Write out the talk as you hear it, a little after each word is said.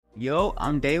Yo,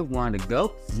 I'm Dave, one of the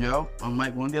GOATs. Yo, I'm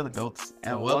Mike, one of the other GOATs.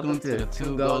 And welcome to the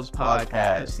Two GOATs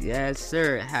Podcast. Yes,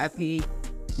 sir. Not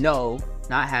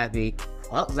happy.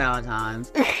 Fuck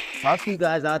Valentine's. Fuck you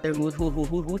guys out there who's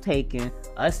taking.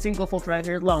 Us single folks right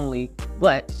here is lonely.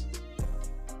 But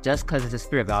just because it's the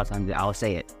spirit of Valentine's Day, I'll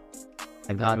say it.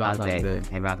 Hey, Valentine's Day.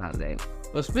 Hey, Valentine's Day.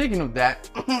 Well, speaking of that,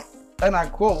 and I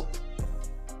quote,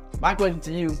 my question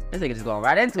to you, This nigga just going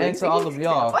right into it. and to all of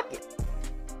y'all, Fuck it.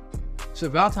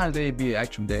 should Valentine's Day be an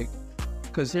actual day?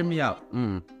 Because hear me out.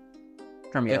 Turn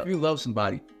me up. If you love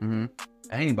somebody,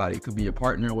 anybody, it could be your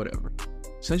partner or whatever,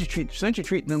 shouldn't you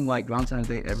treat them like Valentine's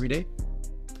Day every day?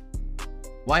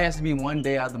 Why has to be one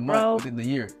day out of the month within the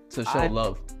year to show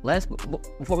love?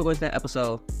 Before we go into that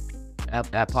episode,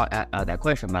 that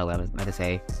question, by the way, I was meant to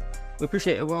say, we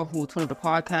appreciate everyone who tuned the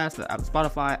podcast, the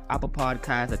Spotify, Apple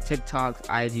Podcasts, the TikToks,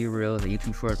 IG Reels, the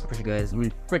YouTube Shorts. Appreciate you guys.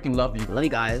 We freaking love you. Love you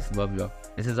guys. Love you.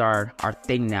 This is our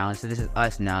thing now. So this is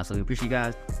us now. So we appreciate you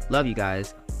guys. Love you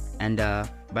guys. And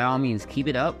by all means, keep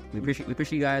it up. We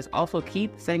appreciate you guys. Also,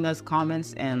 keep sending us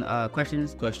comments and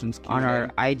questions on our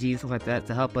IG, stuff like that,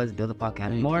 to help us build the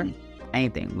podcast more.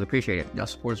 Anything. We appreciate it. Y'all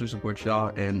support us, we support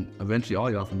y'all, and eventually all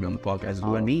y'all can be on the podcast as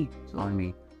well. On me. It's on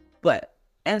me. But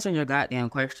answering your goddamn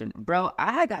question, bro,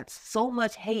 I got so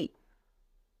much hate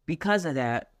because of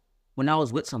that when I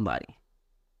was with somebody,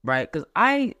 right? Because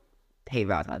I hate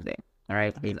Valentine's Day, all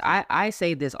right? I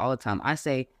say this all the time. I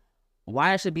say,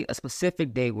 why it should be a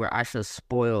specific day where I should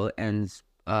spoil and,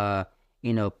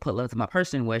 put love to my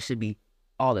person, where it should be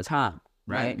all the time,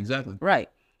 right? Exactly. Right.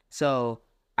 So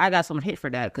I got so much hate for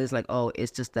that because it's like, oh,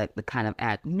 it's just like the kind of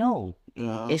act. No,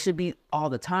 it should be all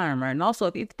the time, right? And also,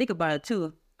 if you think about it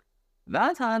too,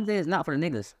 Valentine's Day is not for the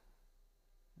niggas.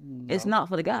 No. It's not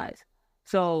for the guys.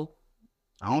 So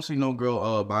I don't see no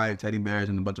girl buying teddy bears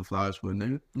and a bunch of flowers for a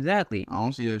nigga. Exactly. I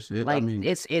don't see that shit. Like, I mean,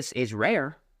 it's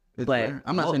rare. But rare.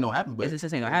 I'm not saying no happen, but it's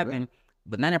just saying no happen.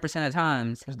 But 90% of the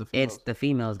times, it's the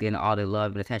females getting all the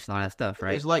love and attention, all that stuff,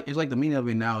 right? It's like the meaning of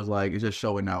it now is like it's just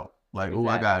showing out. Like, oh,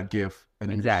 I got a gift, and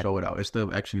then just show it out. It's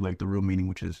still actually like the real meaning,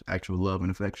 which is actual love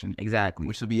and affection. Exactly.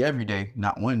 Which should be every day,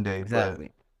 not one day. Exactly.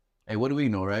 But, hey, what do we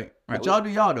know, right? But y'all do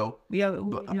y'all though. Yeah.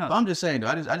 But I'm just saying though.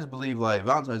 I just believe like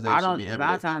Valentine's Day should be every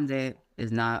Valentine's Day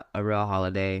is not a real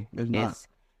holiday. It's not.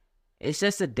 It's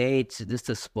just a day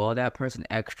to spoil that person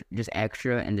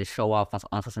extra and to show off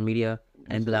on social media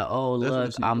and be like, oh,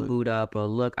 look, I'm booed up, or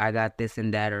look, I got this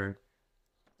and that, or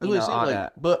all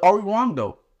that. But are we wrong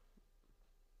though?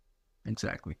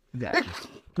 Exactly. Because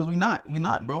we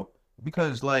not, bro.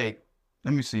 Because like,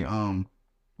 let me see,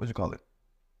 what you call it?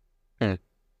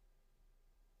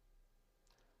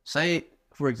 Say,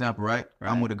 for example, right?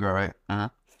 I'm with a girl, right?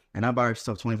 And I buy her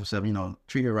stuff 24/7.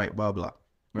 Treat her right, blah blah.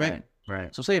 Right.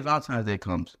 So say if Valentine's Day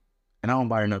comes, and I don't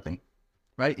buy her nothing,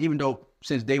 right? Even though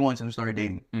since day one, since we started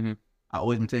dating, I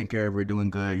always been taking care of her, doing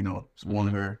good,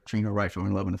 spoiling her, treating her right, showing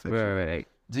her love and affection. Right.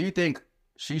 Do you think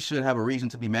she should have a reason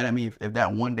to be mad at me if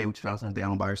that one day, which is Valentine's Day, I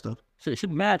don't buy her stuff? So she'd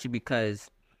be mad at you because,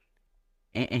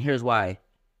 and here's why.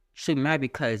 She'd be mad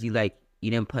because you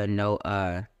didn't put no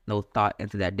thought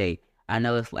into that day. I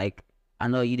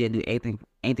know you didn't do anything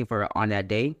for her on that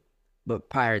day, but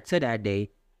prior to that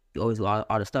day, you always do all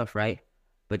the stuff, right?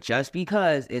 But just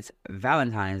because it's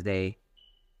Valentine's Day,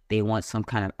 they want some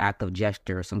kind of act of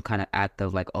gesture, or some kind of act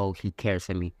of like, oh, he cares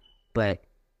for me. But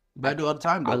I do all the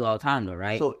time, though. I do all the time, though,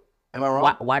 right? So am I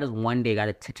wrong? Why does one day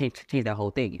gotta change that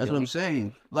whole thing? That's what I'm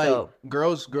saying. Like,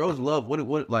 girls love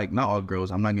what like, not all girls.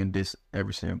 I'm not gonna diss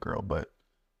every single girl, but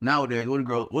nowadays, what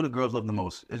do girls love the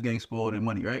most? It's getting spoiled and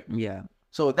money, right? Yeah.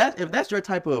 So if that's your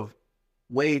type of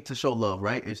way to show love,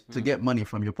 right? Is to get money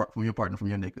from your partner, from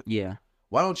your nigga. Yeah.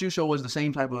 Why don't you show us the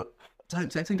same type of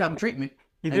treatment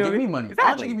and give me money? Exactly. Why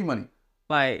don't you give me money?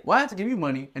 Like, why have to give you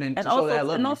money and then show that I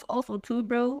love you? And also too,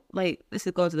 bro, like, this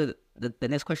is going to the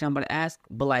next question I'm about to ask,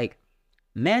 but like,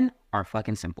 men are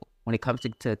fucking simple when it comes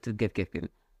to gift giving.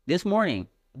 This morning,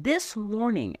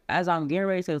 as I'm getting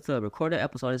ready to record the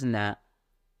episode, this and that,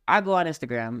 I go on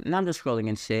Instagram and I'm just scrolling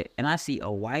and shit, and I see a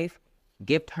wife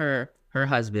gift her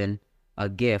husband a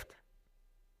gift,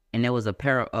 and there was a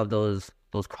pair of those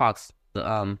Crocs, the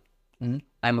lime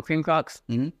McQueen Crocs.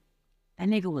 That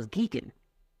nigga was geeking.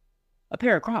 A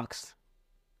pair of Crocs,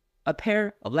 a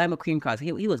pair of lime McQueen Crocs.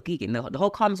 He was geeking. The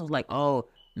whole comments was like, oh,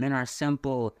 men are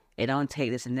simple. They don't take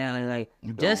this and that. And like,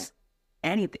 just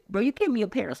anything, bro. You give me a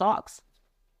pair of socks.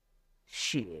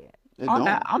 Shit,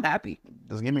 I'm happy.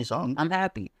 Just give me something. I'm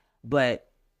happy, but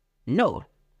no,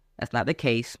 that's not the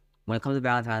case when it comes to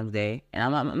Valentine's Day. And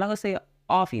I'm not gonna say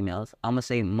all females. I'm gonna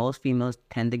say most females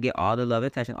tend to get all the love,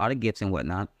 attention, all the gifts and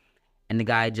whatnot, and the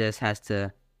guy just has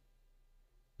to,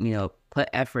 put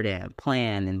effort in,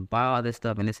 plan, and buy all this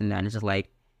stuff and this and that. And it's just like,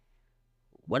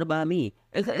 what about me?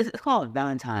 It's called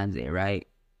Valentine's Day, right?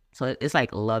 So it's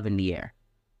like love in the air.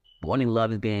 But only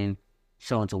love is being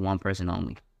shown to one person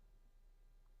only.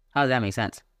 How does that make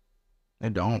sense?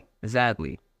 It don't.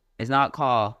 Exactly. It's not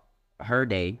called her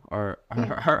day or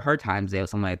her time's day or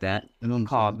something like that. It's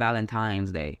called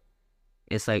Valentine's Day.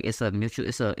 It's like it's a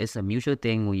mutual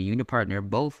thing when you and your partner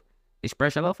both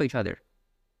express your love for each other.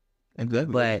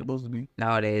 Exactly. But it's supposed to be.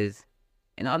 Nowadays,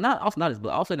 and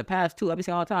also in the past too. I've been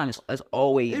saying all the time. It's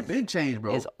always. It been changed,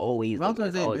 bro. It's always.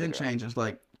 Valentine's Day been changed. It's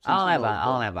like I don't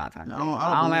like Valentine's Day. I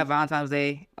don't like Valentine's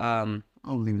Day. I don't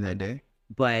believe that day.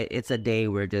 But it's a day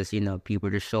where just, people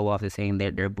just show off the saying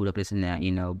they're boot up this and that,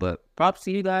 But props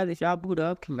to you guys if y'all boot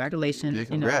up. Congratulations. Yeah,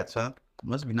 congrats, huh?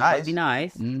 Must be nice. Must be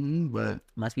nice. But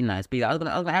must be nice. But yeah, I was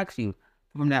gonna ask you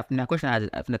from that question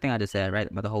from the thing I just said,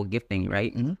 right, about the whole gift thing,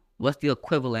 right? Mm-hmm. What's the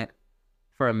equivalent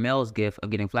for a male's gift of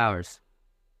getting flowers?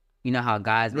 You know how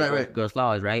guys give girls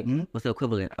flowers, right? Mm-hmm. What's the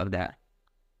equivalent of that?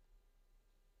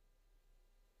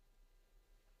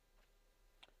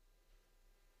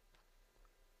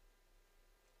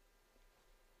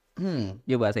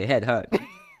 You're about to say head hug.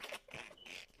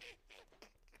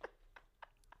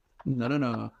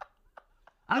 No.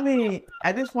 I mean,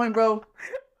 at this point, bro,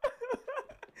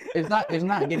 it's not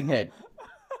getting head,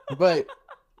 but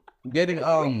getting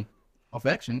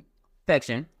affection.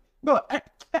 Bro,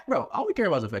 all we care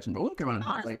about is affection, bro. We don't care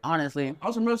about it. Honestly,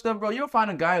 on some real stuff, bro. You'll find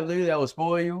a guy literally that will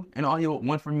spoil you, and all he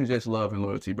want from you is just love and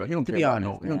loyalty, bro. He don't care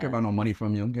about he don't care about no money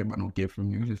from you. He don't care about no gift from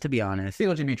you. To be honest, he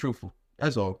wants you to be truthful.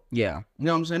 That's all. Yeah. You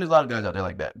know what I'm saying? There's a lot of guys out there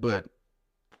like that, but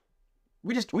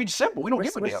we just simple. We don't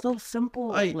give a damn. We're so simple.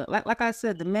 Like I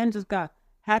said, the man just got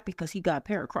happy because he got a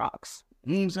pair of Crocs.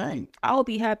 You know what I'm saying? I would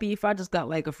be happy if I just got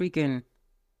like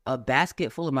a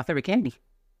basket full of my favorite candy.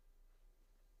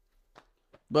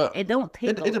 But it don't take.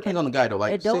 It depends on the guy though.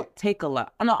 Like it don't take a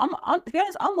lot. No, to be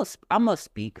honest, I must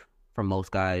speak for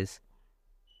most guys.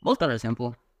 Most guys are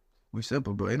simple. We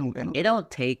simple, bro. It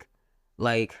don't take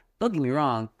like. Don't get me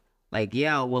wrong. Like,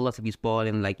 yeah, I would love to be spoiled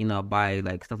and like buy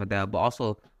like stuff like that. But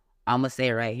also, I'm gonna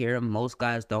say right here, most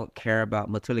guys don't care about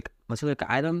materialistic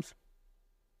items.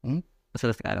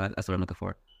 Materialistic items. That's what I'm looking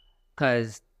for.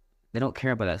 Cause they don't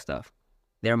care about that stuff.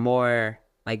 They're more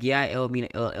like, yeah, it'll mean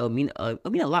a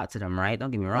lot to them, right?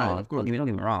 Don't get me wrong. Right, of course. Don't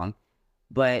get me wrong.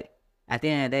 But at the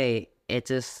end of the day, it's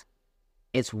the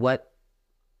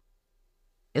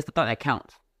thought that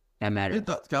counts. That matters. It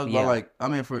counts, but like, I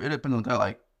mean, it depends on the guy.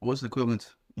 Like, what's the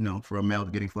equivalent? For a male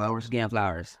getting flowers. Getting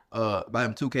flowers. Buy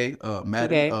him 2K,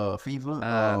 Madden,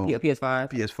 FIFA,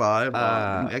 PS5,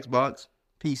 Xbox,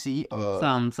 PC,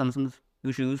 some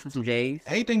new shoes, some J's.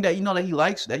 Anything that that he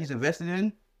likes, that he's invested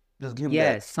in, just give him that.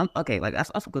 Yes, like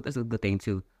that's a good thing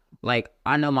too. Like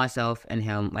I know myself and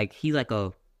him, like he's like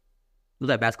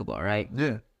basketball, right?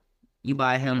 Yeah. You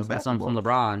buy him some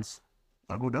LeBrons.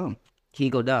 I go dumb.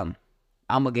 He go dumb.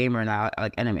 I'm a gamer and I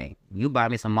like anime. You buy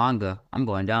me some manga, I'm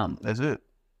going dumb. That's it.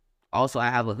 Also, I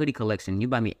have a hoodie collection. You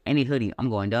buy me any hoodie, I'm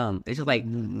going dumb. It's just like,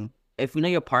 if you know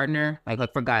your partner,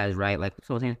 like for guys, right? Like,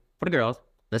 so I'm saying, for the girls,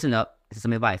 listen up. This is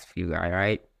some advice for you guys, all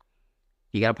right?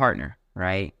 You got a partner,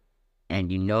 right?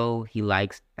 And you know he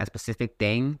likes that specific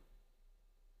thing.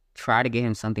 Try to get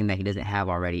him something that he doesn't have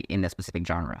already in that specific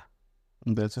genre.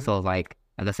 That's it. So, like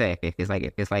I said, if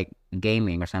it's like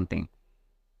gaming or something,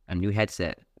 a new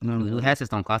headset. New headsets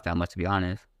don't cost that much, to be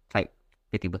honest. It's like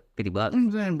 $50. You know what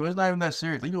I'm saying, bro, it's not even that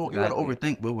serious. You gotta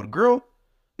overthink, but with a girl,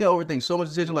 you gotta overthink so much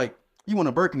decision. Like, you want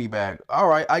a Birkin bag. All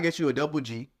right, I get you a double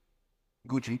G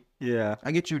Gucci. Yeah.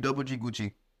 I get you a double G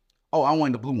Gucci. Oh, I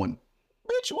want the blue one.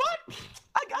 Bitch, what?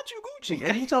 I got you Gucci.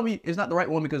 And you tell me it's not the right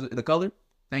one because of the color?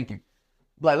 Thank you.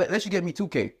 Like, let's you get me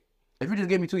 2K. If you just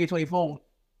give me 2K24,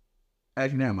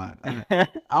 actually, never mind. I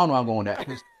don't know how I'm going with that.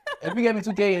 If you get me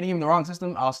 2K and even the wrong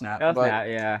system, I'll snap. Yeah. But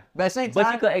at the same time,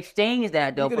 but you could exchange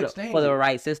that though for the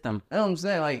right system. You know what I'm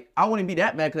saying? Like, I wouldn't be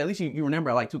that mad because at least you remember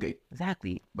I like 2K.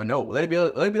 Exactly. But no, let it be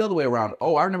the other way around.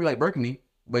 Oh, I remember you like Burgundy,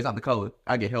 but it's not the color.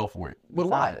 I get hell for it. But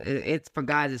why? It's for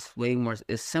guys. It's way more.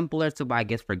 It's simpler to buy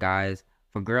gifts for guys,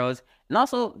 for girls, and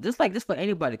also just for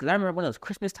anybody. Because I remember when it was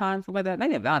Christmas time, stuff like that. Not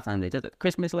even Valentine's Day, just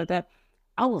Christmas, stuff like that.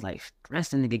 I was like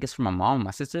stressing to get gifts from my mom, and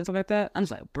my sister, and stuff like that. I'm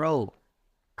just like, bro,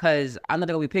 because I'm not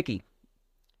gonna be picky.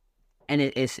 And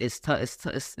it's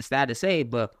sad to say,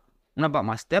 but when I bought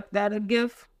my stepdad a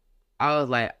gift, I was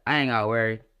like, I ain't gotta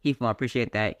worry. He gonna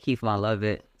appreciate that. He gonna love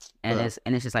it, and it's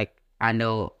just like I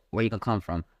know where you can come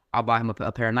from. I'll buy him a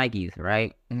pair of Nikes,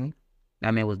 right? Mm-hmm.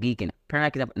 That man was geeking. A pair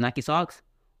of Nike socks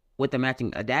with the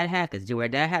matching a dad hat, because you wear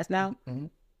dad hats now. Mm-hmm.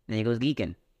 Then he goes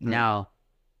geeking. Mm-hmm. Now,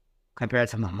 compared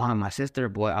to my mom and my sister,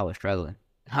 boy, I was struggling.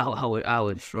 I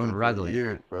would struggle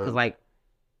because like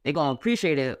they gonna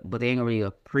appreciate it, but they ain't gonna really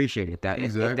appreciate it.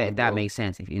 If that makes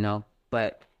sense, if you know.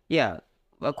 But yeah,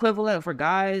 equivalent for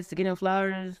guys to get in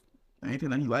flowers.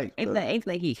 Anything that he likes. Anything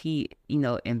like he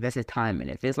invests his time in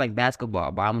it. If it's like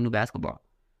basketball, buy him a new basketball.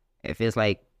 If it's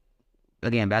like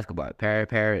again basketball,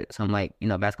 pair some like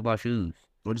basketball shoes.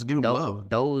 Or just give him love.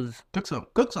 Those cook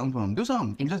something for him. Do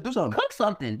something. Just do something. Cook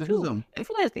something. Just do something. If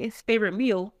you like his favorite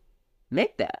meal,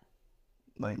 make that.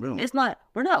 Like, bro, it's not.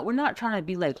 We're not trying to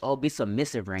be like, be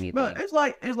submissive or anything. But it's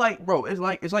like, bro, it's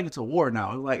like it's a war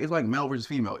now. It's like male versus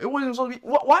female. It wasn't supposed to be.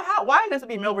 Why does it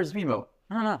be male versus female?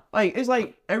 I don't know. Like, it's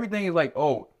like everything is like,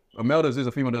 a male does this,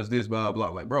 a female does this, blah blah.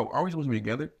 Like, bro, are we supposed to be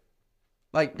together?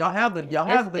 Like, y'all have the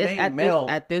name male.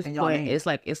 At this point, it's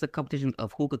like it's a competition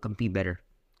of who could compete better,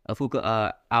 of who could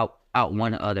out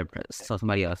one other, so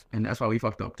somebody else. And that's why we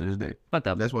fucked up to this day.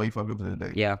 That's why we fucked up to this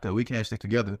day. Yeah, because we can't stick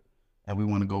together. And we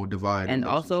want to go divide. And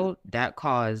also, that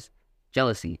caused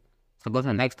jealousy. So go to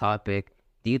the next topic.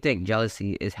 Do you think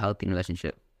jealousy is healthy in a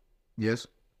relationship? Yes.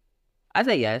 I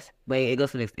say yes, but it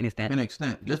goes to an extent. An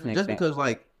extent. Just because,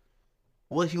 like,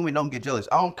 what human don't get jealous?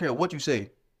 I don't care what you say.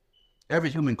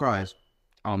 Every human cries.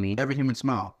 On me. Every human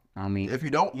smile. On me. If you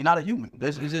don't, you're not a human.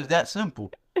 It's just that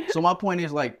simple. So my point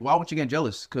is, like, why would you get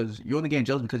jealous? Because you're only getting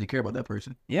jealous because you care about that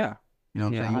person. Yeah. You know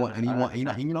what I'm saying?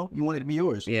 You want it to be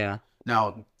yours. Yeah.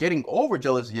 Now, getting over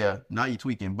jealous, now you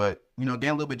tweaking, but, getting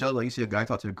a little bit jealous, like you see a guy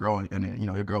talk to a girl, and then,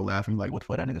 your girl laughing, like, what the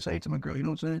fuck that nigga say to my girl, you know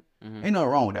what I'm saying? Mm-hmm. Ain't nothing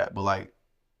wrong with that, but, like,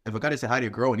 if a guy just say hi to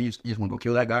your girl, and you just want to go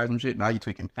kill that guy or some shit, now you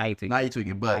tweaking.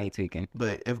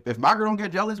 But if my girl don't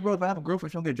get jealous, bro, if I have a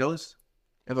girlfriend, she don't get jealous,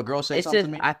 if a girl says something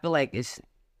to me. I feel like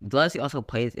jealousy also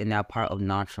plays in that part of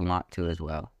nonchalant, too, as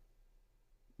well.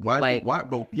 Why,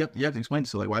 bro, you have to explain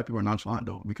to, like, why people are nonchalant,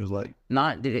 though, because, like.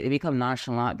 They become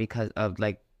nonchalant because of,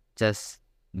 like, just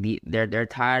they're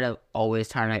tired of always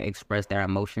trying to express their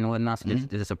emotion and whatnot, so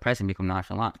they're suppressing, become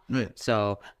nonchalant. Right.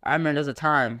 So I remember there's a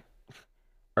time,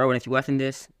 Erwin, if you're watching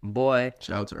this, boy,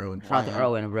 shout out to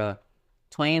Erwin, bro.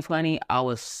 2020, I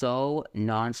was so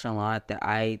nonchalant that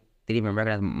I didn't even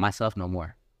recognize myself no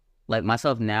more. Like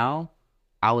myself now,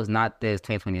 I was not this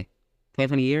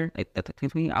 2020 year, like the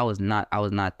 2020, I was not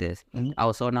this. Mm-hmm. I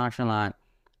was so nonchalant,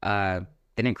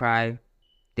 didn't cry,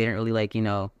 didn't really like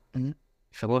show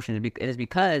emotions. It's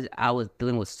because I was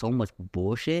dealing with so much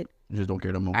bullshit. You just don't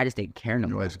care no more. I just didn't care no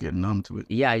more. Your eyes get numb to it.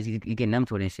 Yeah, you get numb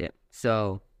to it and shit.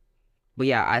 So, but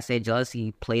yeah, I say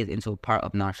jealousy plays into a part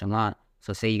of nonchalant.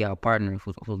 So say you got a partner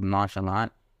who's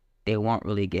nonchalant, they won't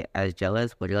really get as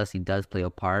jealous, but jealousy does play a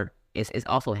part. It's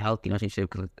also healthy in a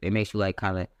relationship because it makes you like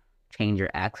kind of change your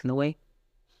acts in a way.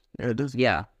 Yeah, it does.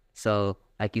 Yeah. So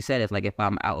like you said, if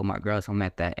I'm out with my girl or something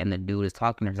like that, and the dude is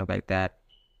talking to her something like that,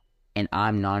 and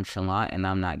I'm nonchalant and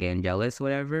I'm not getting jealous,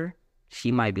 whatever, she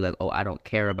might be like, I don't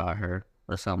care about her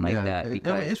or something like that.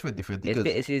 Because it's 50-50.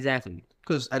 It's exactly.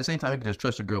 Because at the same time, you can just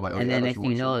trust your girl. Like, and then next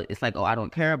thing you know, it's like, I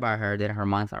don't care about her. Then her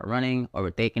mind start running,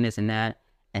 overthinking this and that.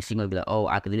 And she's going to be like,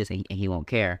 I could do this and he won't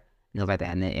care. And stuff like that.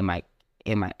 And then it might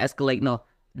escalate. No,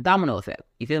 domino effect.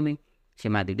 You feel me? She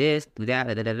might do this, do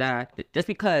that, just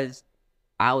because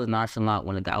I was nonchalant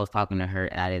when the guy was talking to her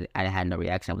and I had no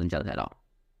reaction. I wasn't jealous at all.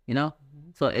 You know?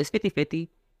 So it's 50-50.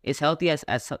 It's healthy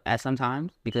as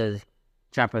sometimes because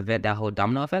trying to prevent that whole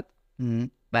domino effect. Mm-hmm.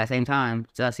 But at the same time,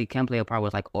 jealousy can play a part where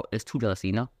it's like, it's too jealousy,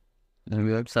 you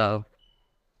know? So,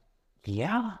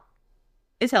 yeah.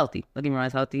 It's healthy. Don't get me wrong,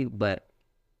 it's healthy, but...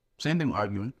 Same thing with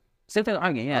arguing.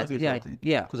 Yeah.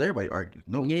 Because everybody argues.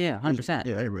 No. Yeah, 100%.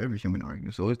 Yeah, every human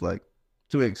argues. So it's like,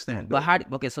 to an extent. But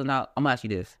so now, I'm going to ask you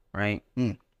this, right?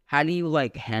 How do you,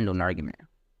 like, handle an argument?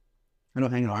 I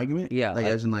don't handle an argument? Yeah. Like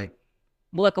as in, like...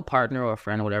 Well, like a partner or a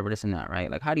friend or whatever, this and that,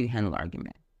 right? Like, how do you handle an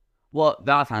argument? Well,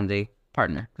 Valentine's Day,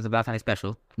 partner. Because Valentine's Day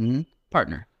special. Mm-hmm.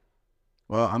 Partner.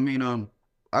 Well, I mean,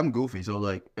 I'm goofy. So,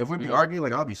 like, if we be arguing,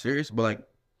 like, I'll be serious. But, like,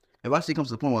 if I see it comes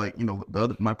to the point where,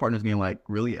 like, my partner's getting, like,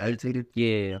 really agitated.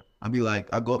 Yeah. I'll be like,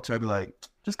 I'll go up to her and be like,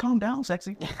 just calm down,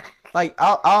 sexy. Like,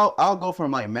 I'll go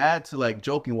from, like, mad to, like,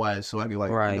 joking-wise. So I can,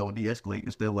 like, de-escalate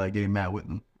instead of, like, getting mad with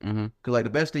them. Mm-hmm. Because, like, the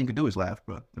best thing you can do is laugh,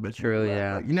 bro. True,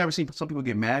 yeah. Like, you never see some people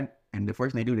get mad. And the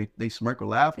first thing they do, they smirk or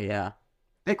laugh. Yeah.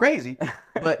 They're crazy.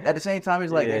 But at the same time,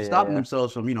 it's like they're stopping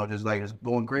themselves from, just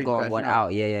going crazy. Going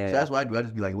out. Yeah. So that's what I do. I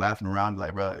just be like laughing around,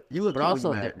 like, bro, you look. But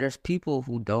also, there's people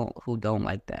who don't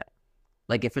like that.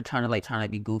 Like if you're trying to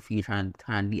be goofy, trying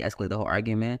to de-escalate the whole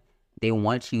argument, they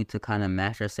want you to kind of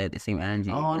match or set the same energy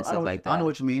and stuff like that. I know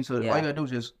what you mean. So all you gotta do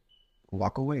is just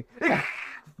walk away.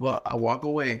 Well, I walk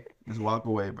away. Just walk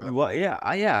away, bro. Well,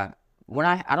 yeah. When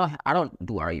I don't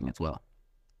do arguments well.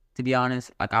 To be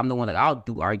honest, like I'm the one that I'll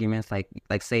do arguments, like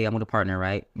say I'm with a partner,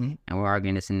 right? Mm-hmm. And we're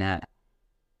arguing this and that.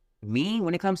 me,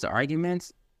 when it comes to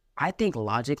arguments, I think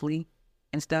logically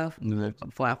and stuff.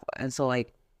 And so,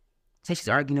 like, say she's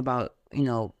arguing about, you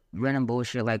know, random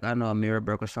bullshit, like, I don't know, a mirror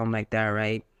broke or something like that,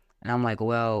 right? And I'm like,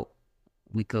 well,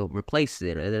 we could replace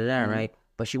it, right?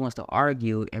 But she wants to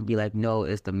argue and be like, no,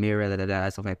 it's the mirror,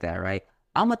 stuff like that, right?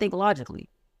 I'm gonna think logically.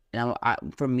 And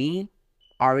for me,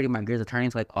 already my gears are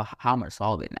turning to like, oh, how I'm gonna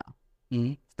solve it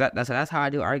now. That's how I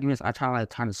do arguments. I try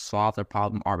to solve the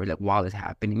problem already, like, while it's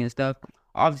happening and stuff.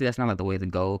 Obviously, that's not like the way to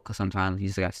go, because sometimes you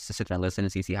just got to sit there and listen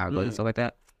and see how it goes and stuff like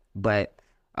that. But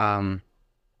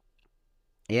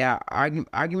yeah,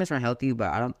 arguments are healthy,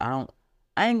 but I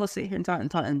ain't gonna sit here and talk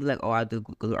and be like, oh, I do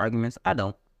good arguments. I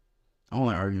don't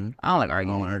like arguing. I don't like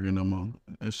arguing no more.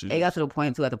 It got to the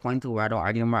point where I don't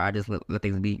argue no more. I just let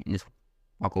things be and just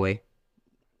walk away.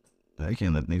 I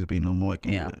can't let things be no more.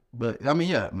 But I mean,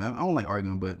 yeah, man, I don't like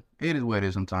arguing, but it is what it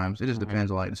is sometimes. It just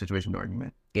depends on like the situation of the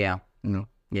argument. Yeah. You know?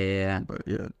 Yeah. But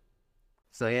yeah.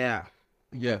 So yeah.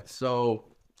 Yeah. So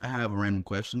I have a random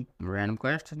question.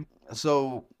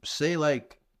 So say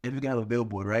like if you could have a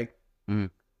billboard, right?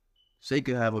 Say you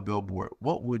could have a billboard.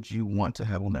 What would you want to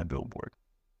have on that billboard?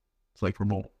 It's like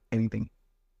promote anything.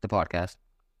 The podcast.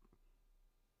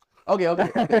 Okay. I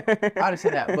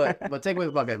understand that, but take away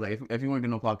the podcast. Like if you want to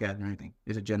get no podcast or anything,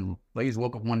 it's a general. Like you just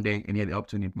woke up one day and you had the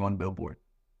opportunity to go on the billboard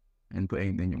and put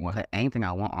anything you want. Put anything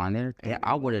I want on there? Yeah,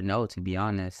 I wouldn't know, to be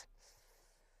honest.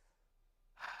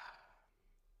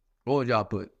 What would y'all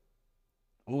put?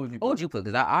 What would you put?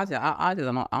 Because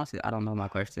honestly, I don't know my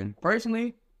question.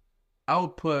 Personally, I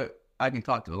would put I can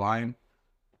talk to the lion.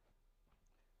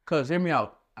 Cause hear me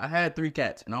out. I had 3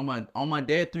 cats, and on my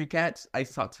dead 3 cats, I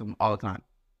used to talk to them all the time.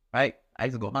 Right? I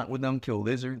used to go hunt with them, kill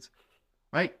lizards.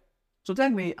 Right? So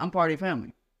technically, I'm part of their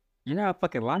family. You're not a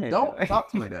fucking lion. Don't talk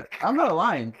to me like that. I'm not a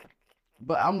lion,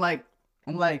 but I'm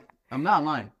not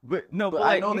lying. But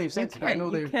I know they're sensitive. I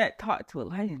know you can't talk to a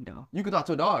lion though. You can talk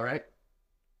to a dog, right?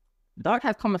 Dog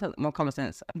has more common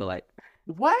sense. I feel like.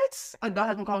 What? A dog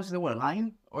has more common sense than what, a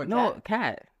lion or a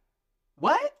cat?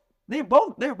 What? They're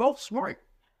both smart.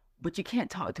 But you can't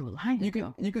talk to a lion. You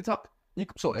can talk.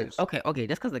 So it's okay.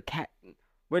 Just because the cat.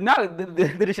 We're not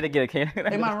this shit again, okay?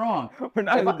 Am I wrong? We're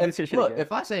not this shit again. Look,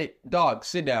 if I say dog,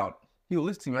 sit down, he will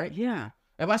listen to me, right? Yeah.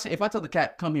 If I tell the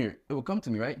cat come here, it will come to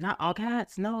me, right? Not all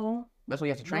cats, no. That's what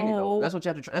you have to train it though. That's what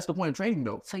you have to. That's the point of training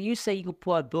though. So you say you can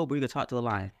pull out a billboard, you can talk to a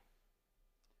lion?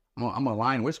 I'm a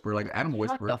lion whisperer, like an animal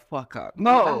whisperer. Shut the fuck up.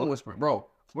 No. Animal whisperer, bro.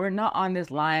 We're not on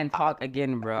this lion talk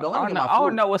again, bro. I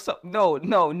don't know what's up. No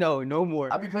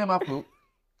more. I be playing my flute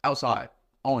outside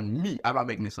on me. I'm not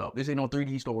making this up. This ain't no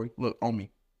 3D story. Look, on me.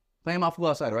 Playing my flute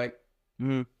outside, right?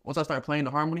 Mm-hmm. Once I start playing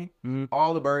the harmony,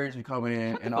 all the birds be coming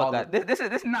in and all that. This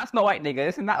is not Snow White, nigga.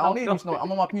 This is not. I don't need Snow.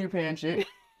 I'm on my Peter Pan shit.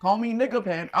 Call me nigga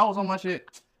Pan. I was on my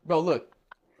shit, bro. Look,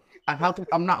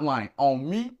 I'm not lying. On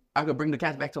me, I could bring the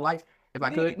cats back to life if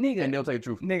I could, nigga, and they'll tell you the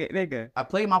truth. Nigga. I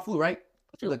played my flute, right?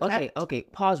 Okay.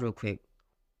 Pause real quick.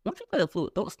 Once you play the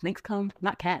flute, don't snakes come?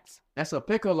 Not cats. That's a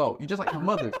piccolo. You just like my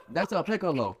mother. That's a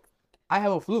piccolo. I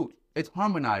have a flute. It's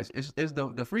harmonized. It's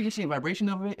the frequency and vibration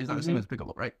of it is not the same as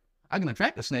piccolo, right? I can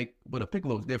attract a snake, but a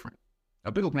piccolo is different.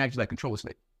 A piccolo can actually like control a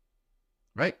snake,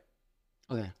 right?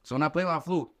 Okay. So when I play my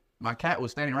flute, my cat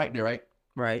was standing right there, right?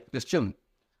 Right. Just chilling.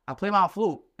 I play my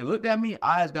flute. It looked at me.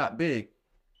 Eyes got big,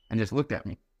 and just looked at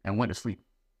me and went to sleep.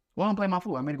 While I'm playing my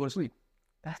flute, I made it go to sleep.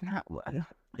 That's not what.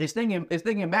 It's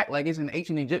thinking back like it's an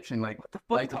ancient Egyptian. Like what the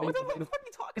fuck? What the fuck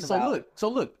are you talking about? So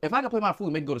look. If I can play my flute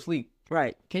and make it go to sleep,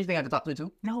 right? Can you think I can talk to it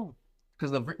too? No.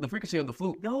 Because the frequency of the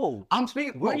flute. No. I'm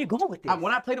speaking. Where are you going with this?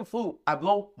 When I play the flute, I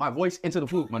blow my voice into the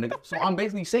flute, my nigga. So I'm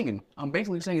basically singing.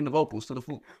 The vocals to the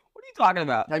flute. What are you talking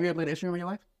about? Have you ever played an instrument in your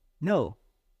life? No.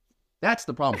 That's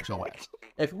the problem with your ass.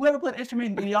 If you ever played an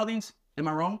instrument in the audience, am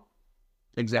I wrong?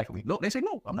 Exactly. No, they say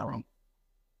no. I'm not wrong.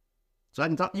 So I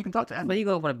can talk. You can talk to animals. But you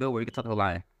go for a billboard, you can talk to a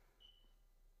lion.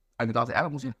 I can talk to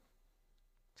animals, yeah.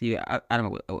 So you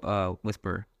animal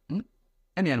whisperer. Mm-hmm.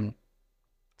 Any animal.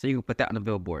 So you can put that on the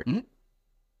billboard. Mm-hmm.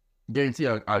 Guarantee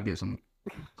I'll get some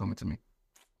coming to me.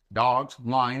 Dogs,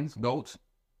 lions, goats,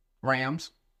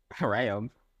 rams,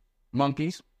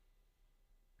 monkeys.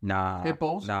 Nah.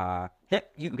 Hippos. Nah. Now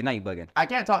you bugging. I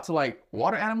can't talk to like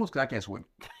water animals because I can't swim.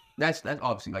 That's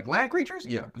obviously like land creatures.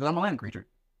 Yeah, because I'm a land creature.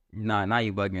 Nah, now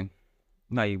you bugging.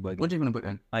 What you gonna put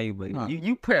in? Now you bugging. Nah.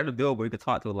 You put it on the billboard. You can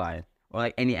talk to a lion or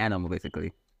like any animal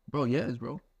basically. Bro, yes,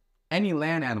 bro. Any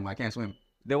land animal, I can't swim.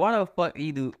 Then why the fuck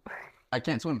you do? I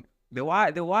can't swim. Then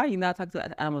why you not talking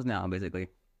to animals now? Basically,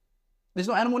 there's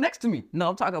no animal next to me. No,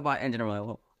 I'm talking about in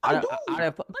general. I do.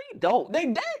 No, you don't. They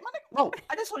dead, my nigga. Bro,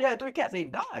 I just saw you had 3 cats. They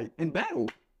died in battle.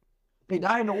 They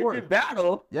died in the war. In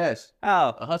battle? Yes.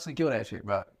 How? A husky killed that shit,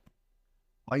 bro.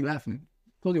 Why you laughing?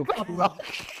 Told you bro.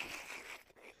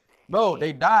 Bro,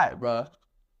 they died, bro.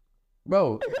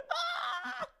 Bro.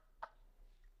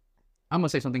 I'm gonna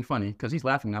say something funny because he's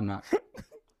laughing. I'm not.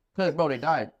 Because, bro, they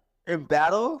died. In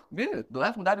battle? Yeah, the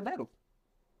last one died in battle.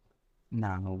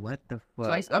 Nah, what the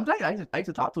fuck? So I'm telling you, I used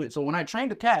to talk to it. So when I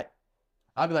trained the cat,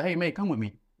 I'd be like, hey, mate, come with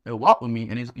me. It'll walk with me.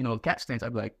 And it's, cat stance.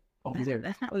 I'd be like, oh, he's there.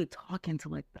 That's not really talking to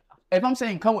like that. If I'm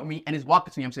saying come with me and it's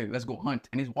walking to me, I'm saying let's go hunt.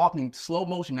 And he's walking slow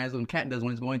motion as the cat does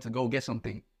when it's going to go get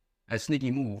something. A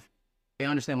sneaky move. They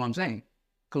understand what I'm saying.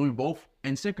 Because we're both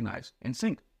in sync. You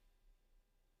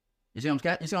see what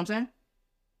I'm saying?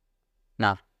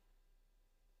 Nah.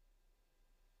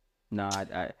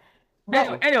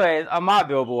 Anyways, on my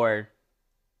billboard.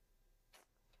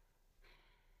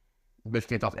 Bitch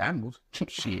can't talk to animals.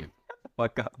 Shit.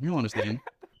 Fuck up. You don't understand.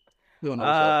 You don't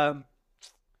know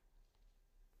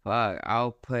fuck.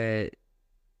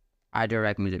 I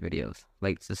direct music videos.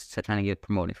 Like just trying to get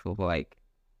promoted for like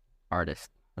artists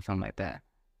or something like that.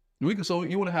 So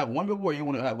you want to have one billboard or you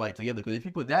want to have like together? Because if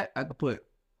you put that, I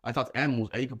talk to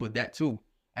animals and you can put that too.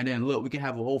 And then look, we can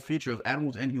have a whole future of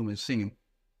animals and humans singing.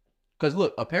 Because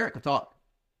look, a parrot can talk.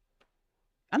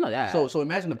 I know that. So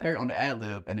imagine a parrot on the ad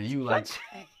lib and then you like,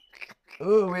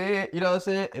 oh man, you know what I'm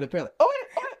saying? And the parrot like, oh wait.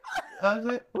 I was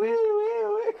like, wait.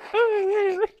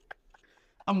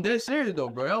 I'm dead serious though,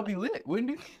 bro. That would be lit,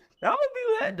 wouldn't it? That would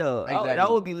be lit though. Exactly.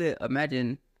 That would be lit.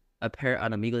 Imagine a parrot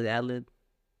on Amigos ad lib.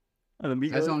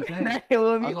 That's what I'm saying. That's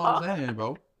what I'm saying,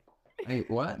 bro. Hey,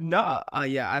 what? No,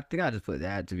 yeah, I think I'll just put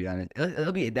that, to be honest.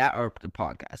 It'll be that or the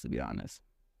podcast, to be honest.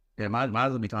 Yeah, might as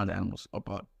well be talking to animals. Or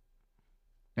pod.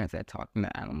 I said talking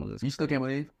to animals. You still can't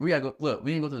believe? We gotta go. Look,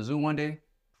 we didn't go to the zoo one day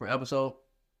for an episode.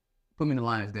 Put me in the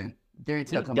Lions den.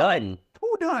 Guarantee I'll come done. Out.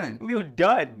 Who done? We're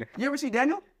done. You ever see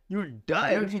Daniel? You're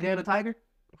done. You ever see Dan the Tiger?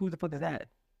 Who the fuck is that?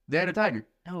 Dan the Tiger.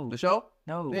 No. The show?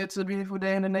 No. It's a beautiful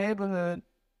day in the neighborhood.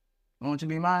 Won't you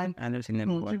be mine? I've never seen that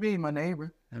before. Won't you be my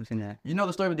neighbor? Never seen that. You know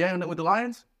the story of Daniel with the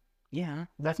lions? Yeah.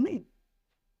 That's me.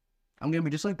 I'm gonna be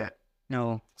just like that.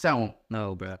 No. Say I won't.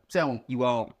 No, bro. Say I won't. You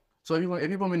won't. So if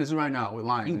you put me in the zoo right now with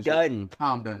lions, you done.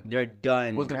 How I'm done. You're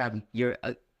done. What's gonna happen? You're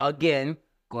again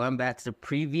going back to the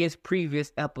previous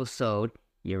episode.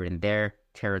 You're in their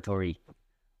territory.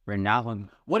 We're not on.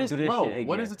 What is bro?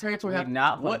 What is the territory? We're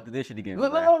not on this shit again. No.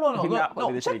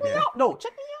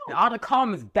 Check me out. All the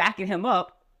comments backing him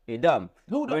up. You're dumb.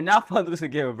 We're not fun to this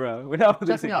again, bro. We're not fun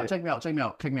to this again. Check me out.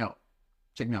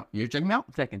 You check me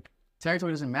out? Second.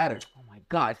 Territory doesn't matter. Oh my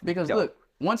God. Because look,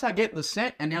 once I get the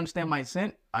scent and they understand my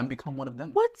scent, I become one of them.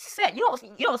 What scent? You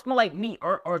don't smell like meat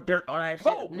or dirt or that shit.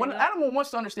 Bro, when an animal wants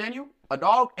to understand you, a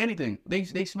dog, anything, they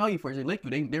smell you first. They lick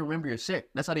you. They remember your scent.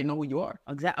 That's how they know who you are.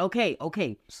 Exactly.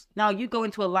 Okay. Now you go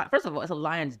into a lion. First of all, it's a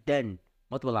lion's den.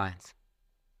 Multiple lions.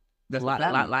 That's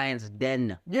lion's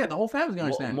den. Yeah, the whole family's gonna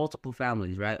understand. Multiple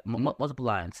families, right? Multiple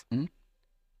lions. Mm-hmm.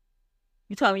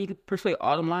 You telling me you could persuade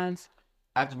all them lions?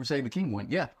 I have to persuade the king one.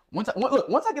 Yeah. Once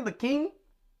I get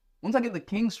the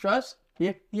king's trust,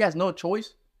 he has no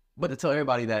choice but to tell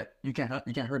everybody that you can't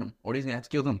hurt him, or he's gonna have to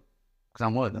kill them, because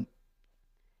I'm one of them.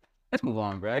 Let's move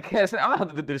on, bro. I'm gonna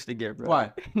have to do this again, bro.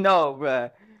 Why? No, bro.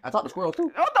 I talked to squirrel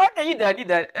too. Oh, okay, you done.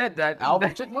 Alvin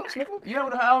Chickmunks? You know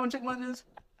what an Alvin Chickmunks is?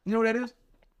 You know what that is?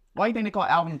 Why do you think they call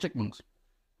Alvin Chickmunks?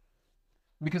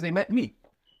 Because they met me.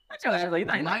 You're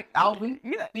not Alvin.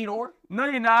 You're not Theodore. No,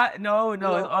 you're not. No. It's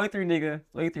only 3, nigga.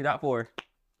 Only 3, not 4.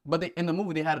 But in the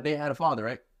movie they had a father,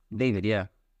 right? David, yeah.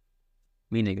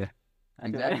 Me, nigga.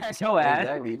 Exactly. That's your ass.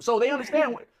 Exactly. So they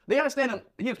understand. Him.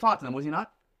 He was taught to them, was he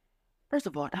not? First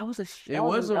of all, that was a movie. That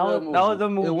was a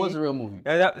movie. It was a real movie.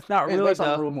 It's not real. It's based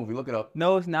on a real movie. Look it up.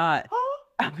 No, it's not.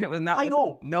 Huh? It was not. I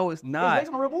know. No, it's not. It's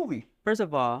based on a real movie. First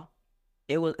of all,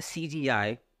 it was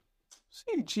CGI.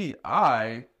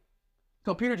 CGI?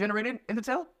 Computer generated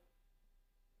Intel?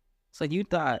 So you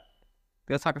thought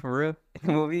they were talking for real in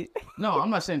the movie? No, I'm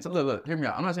not saying. Look, hear me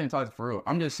out. I'm not saying talking for real.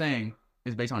 I'm just saying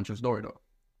it's based on a true story though.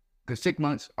 Because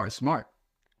chipmunks are smart,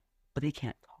 but they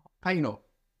can't talk. How you know?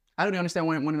 How do they understand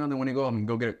one another when they go home and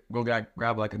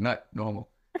grab like a nut? Normal.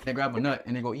 They grab a nut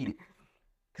and they go eat it.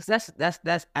 Because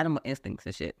that's animal instincts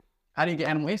and shit. How do you get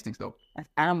animal instincts though? That's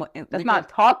that's not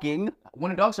talking.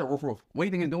 When a dog said roof, what do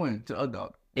you think it's doing to a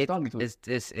dog?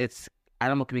 It's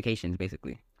animal communications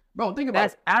basically. Bro, think about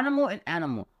that's animal and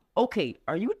animal. Okay,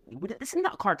 are you? This is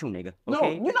not a cartoon, nigga.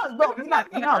 Okay? No, you're not, bro. It's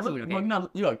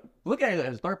not. Look at it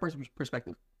as third person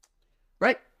perspective,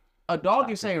 right? A dog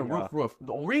is saying roof.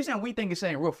 The reason we think it's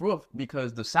saying roof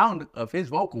because the sound of his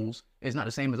vocals is not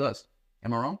the same as us.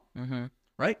 Am I wrong? Mm-hmm.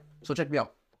 Right. So check me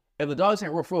out. If the dog is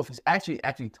saying roof, it's actually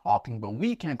talking, but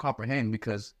we can't comprehend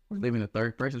because we're living in the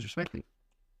third person perspective.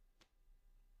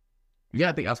 You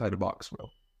gotta think outside the box, bro.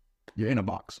 You're in a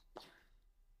box.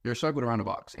 You're circled around a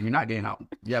box, and you're not getting out.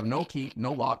 You have no key,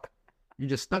 no lock. You're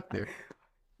just stuck there.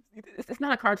 It's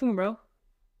not a cartoon, bro.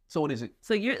 So what is it?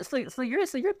 So you're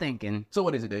thinking. So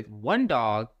what is it, Dave? One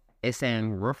dog is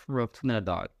saying roof roof to another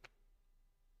dog.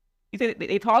 You think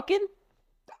they talking?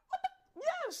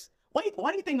 Yes. Wait,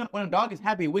 why do you think when a dog is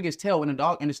happy, it wig his tail, when a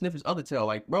dog and it sniff his other tail?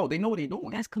 Like, bro, they know what they're doing.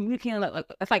 That's communicating. Like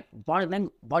that's like body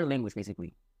language,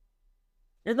 basically.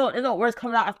 There's no words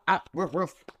coming out roof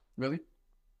roof. Really?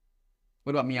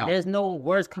 What about meow? There's no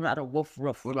words coming out of roof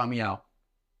roof. What about meow?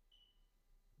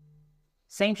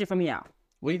 Same shit for meow.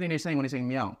 What do you think they're saying when they say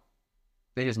meow?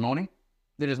 They just moaning?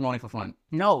 They're just moaning for fun.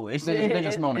 No, they're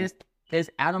just moaning. It's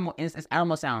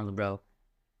animal sounds, bro.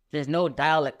 There's no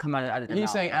dialect coming out of the You're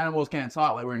mouth. saying animals can't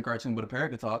talk like we're in cartoon, but a parrot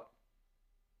can talk.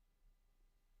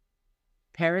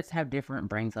 Parrots have different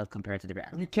brain cells compared to the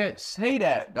rats. You can't say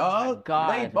that, dog. Oh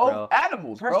God, they both bro.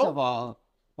 animals, First bro. of all,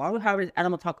 why would we have this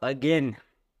animal talk again?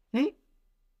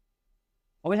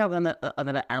 Why we have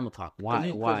another animal talk?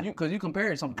 Why? Because you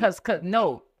comparing something. Cause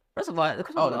no. First of all, the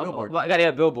billboard. I got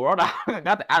a billboard.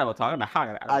 Not the animal talk. I'm not how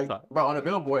the animal talk. Bro, on the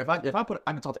billboard, if I can talk to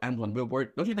animals on the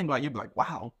billboard, don't you think like you'd be like,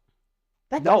 wow.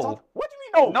 That no. What do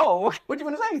you mean no? No. What you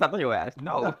gonna say? Stop your ass.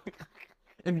 No.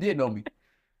 If you did know me.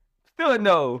 Still a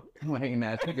no. You a hating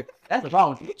ass nigga. That's the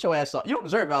problem. Get your ass up. You don't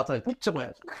deserve Valentine. Get your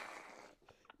ass.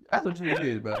 That's what you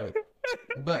did, bro.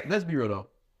 But let's be real though.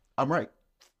 I'm right.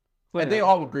 And they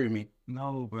all agree with me.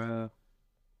 No, bro.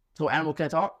 So animals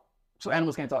can't talk? So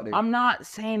animals can't talk, dude. I'm not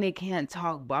saying they can't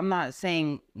talk, but I'm not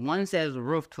saying one says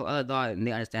roof to other dog and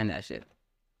they understand that shit.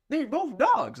 They're both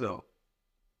dogs though.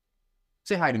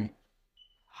 Say hi to me.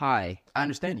 Hi. I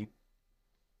understand you.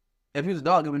 If he was a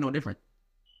dog, it would be no different.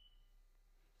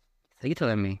 So you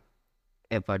telling me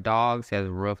if a dog says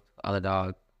roof to other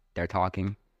dog, they're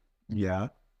talking? Yeah.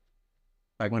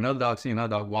 Like when another dog see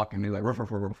another dog walking, they're like roof,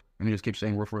 roof, roof, roof, and they just keep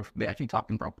saying roof, roof. They actually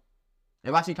talking, bro.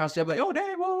 If I see concept like, oh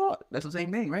damn, blah, blah, blah, that's the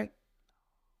same thing, right?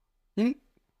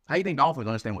 How you think dolphins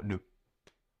understand what to do?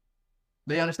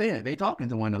 They understand. They talking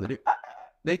to one another.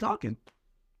 They talking.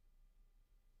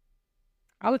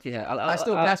 I would yeah. I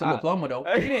still passed a diploma though.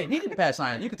 He didn't pass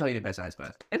science. You can tell he didn't pass science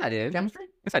class. Yes, I did. Chemistry?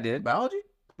 Yes, I did. Biology?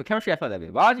 But chemistry, I felt that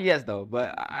bit. Biology, yes, though.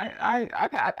 But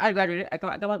I graduated. I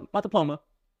got my diploma.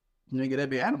 You didn't get that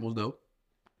big animals though.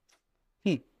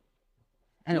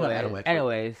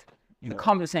 Anyways, the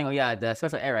comment saying, "Oh yeah, the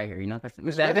special ed right here." You know,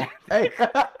 hey,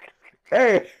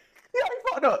 hey, yeah,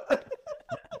 he fucked up.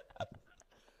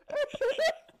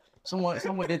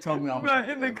 Someone did tell me I'm right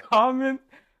in the comments.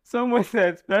 Someone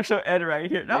said special ed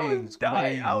right here. That was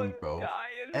dying. I was bro. dying.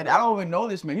 And I don't even know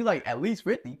this man. He's like at least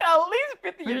 50. At least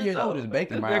 50 years old is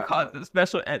bacon, bro. They're called the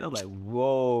special ed. I was like,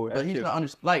 whoa. But he's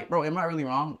not like, bro. Am I really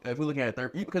wrong if we're looking at a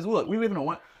third? Because look, we live in a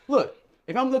one. Look,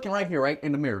 if I'm looking right here, right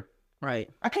in the mirror, right,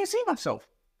 I can't see myself.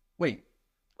 Wait.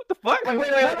 What the fuck? Wait.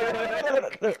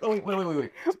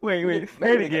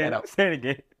 Say it again. Say it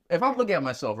again. If I'm looking at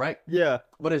myself, right? Yeah.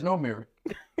 But there's no mirror.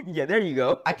 Yeah, there you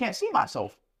go. I can't see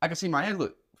myself. I can see my hands.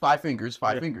 Look, 5 fingers,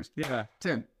 5 fingers. Yeah.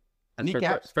 10.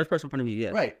 Kneecaps. First person in front of you, yeah.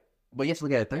 Right. But you have to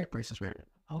look at a third person.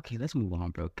 Okay, let's move on,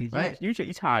 bro. Right. You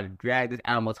trying to drag this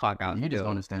animal talk out. You just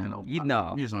don't understand. No. You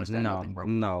know. You just don't understand nothing, bro.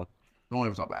 No. Don't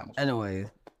ever talk about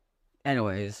animals.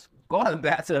 Anyways, going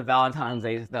back to the Valentine's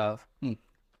Day stuff.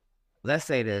 Let's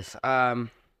say this.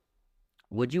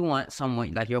 Would you want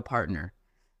someone like your partner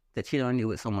to cheat on you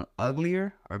with someone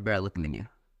uglier or better looking than you?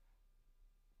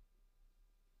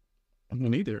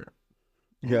 Neither.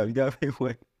 Yeah, you gotta pick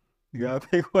one. You gotta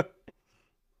pick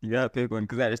one.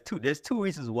 Because there's two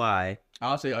reasons why.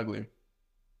 I'll say uglier.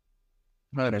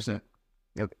 100%.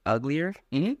 Uglier?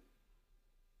 Mm-hmm.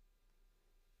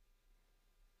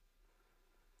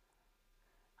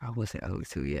 I would say ugly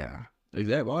too, yeah.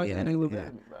 Exactly. Why? Yeah.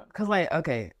 Because, like,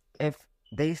 okay, if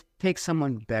they pick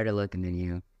someone better looking than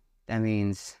you, that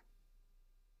means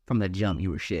from the jump you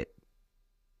were shit.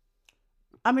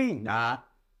 I mean, nah.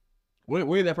 What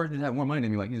if that person just have more money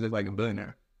than me? Like, he's just like a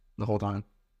billionaire the whole time.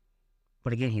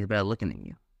 But again, he's better looking than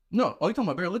you. No. Oh, you talking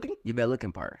about better looking? You better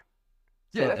looking part.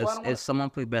 Yeah, so if someone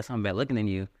put someone better looking than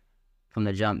you from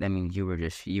the jump, that means you were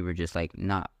just like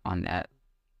not on that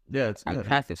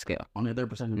attractive scale. On the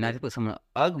 30%. Now to put someone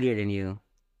uglier than you,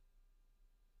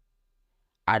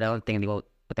 I don't think they will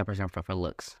put that person for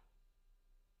looks.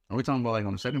 Are we talking about like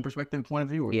on the second perspective point of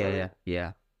view? Or yeah.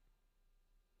 Yeah,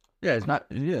 it's not.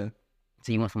 Yeah.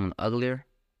 So you want someone uglier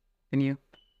than you?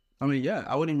 I mean, yeah.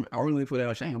 I wouldn't really put that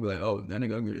on shame. I'd be like, oh, that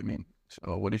nigga uglier than me.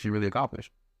 So what did she really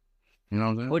accomplish? You know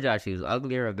what I'm saying? What would y'all choose,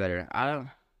 uglier or better? I'm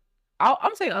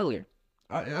saying uglier.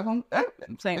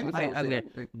 I'm saying uglier.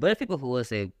 But if people who will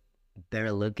say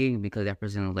better looking because that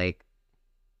person is like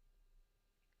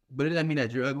But does that mean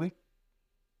that you're ugly?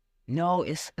 No,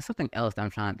 it's something else that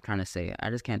I'm trying to say. I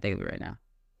just can't think of it right now.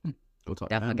 Go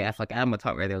talk. I'm gonna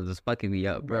talk right there. It's just fucking me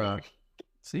up, bro.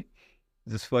 See,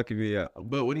 just fucking me up.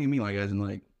 But what do you mean, like, as in,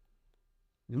 like?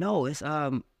 No, it's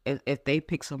if they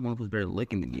pick someone who's better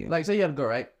looking than you. Like, say you have a girl,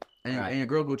 right? And your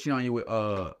girl go cheat on you with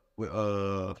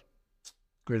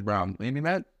Chris Brown. You be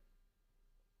mad?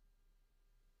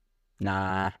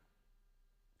 Nah.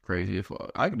 Crazy as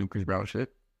fuck. I can do Chris Brown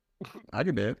shit. I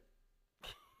can dance.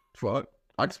 Fuck.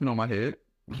 I can spin on my head.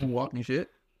 Walk and shit.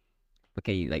 But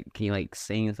can you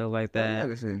sing and stuff like that? Yeah, I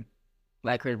can sing.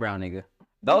 Like Chris Brown, nigga.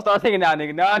 Don't start singing now,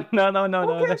 nigga. No.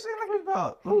 Okay, sing like Chris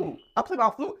Brown. Flute. I play my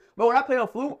flute. But when I play a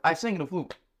flute, I sing in the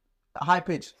flute. High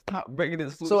pitch. Stop breaking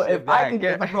this flute. So if I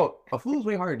can bro, a flute's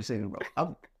way harder to sing, bro.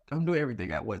 I'm doing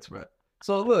everything at once, bro.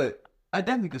 So look, I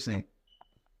definitely could sing.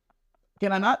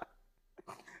 Can I not?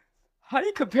 How are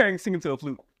you comparing singing to a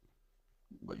flute?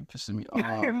 Bro, you pissing me off.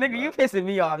 Nigga, you pissing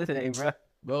me off today, bro.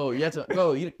 Bro, you have to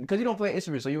go, because you don't play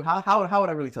instruments, so how would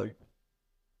I really tell you?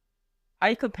 How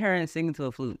you comparing singing to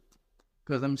a flute?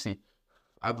 Because let me see.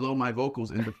 I blow my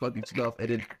vocals into fucking stuff,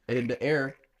 and in the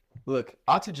air, look,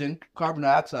 oxygen, carbon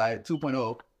dioxide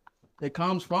 2.0, it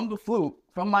comes from the flute,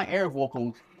 from my air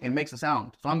vocals, and makes a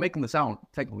sound. So I'm making the sound,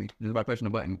 technically, just by pressing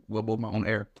the button. Well, both my own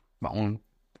air, my own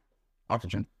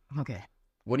oxygen. Okay.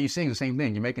 What do you sing? The same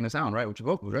thing. You're making a sound, right? With your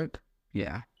vocals, right?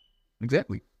 Yeah.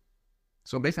 Exactly.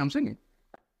 So basically, I'm singing.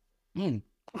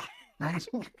 Nice.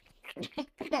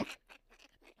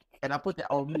 And I put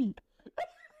that on me.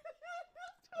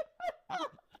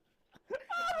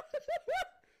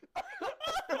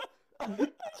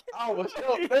 I almost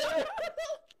killed, man.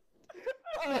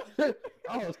 I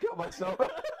almost killed myself.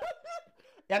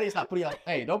 Y'all need to stop putting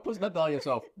hey, don't put nothing on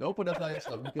yourself. Don't put nothing on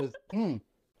yourself because,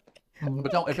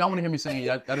 But if y'all want to hear me sing,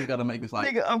 I just got to make this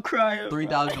like, nigga, I'm crying.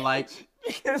 3,000 likes.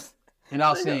 And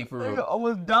I'll sing for real. Nigga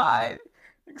almost died.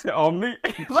 Except on me.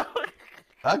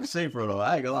 I can sing for real though.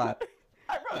 I ain't gonna lie.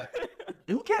 Hey, bro,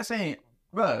 who can't sing,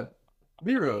 bro?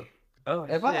 Be real. Oh,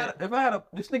 if I had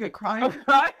this nigga crying, I'm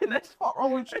crying. That's what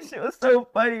wrong with you. That shit was so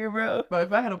funny, bro. But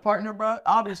if I had a partner, bro,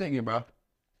 I'll be singing, bro. To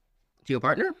your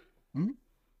partner?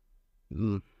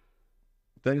 They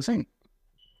can sing.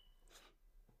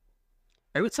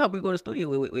 Every time we go to the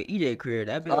studio with EJ career,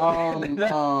 that'd be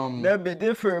that'd be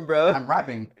different, bro. I'm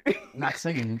rapping, not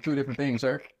singing. Two different things,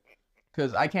 sir.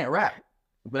 Because I can't rap,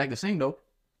 but I can sing though.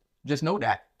 Just know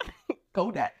that.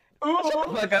 Code that.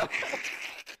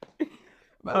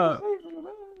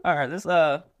 All right, this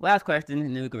last question,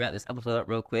 and then we can wrap this episode up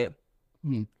real quick.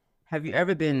 Have you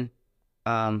ever been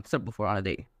stood up before on a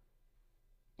date?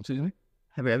 Excuse me?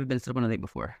 Have you ever been stood up on a date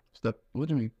before? What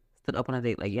do you mean? Stood up on a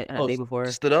date, like on a date before?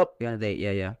 Stood up? Yeah, on a date,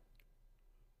 yeah.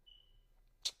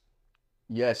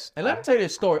 Yes. And let me tell you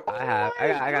this story. I have.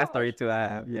 I got a story too. I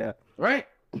have, yeah. Right?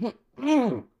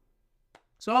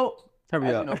 So, turn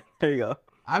me up. You know, there you go.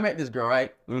 I met this girl,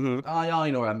 right? Mm-hmm. Y'all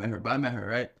ain't know where I met her, but I met her,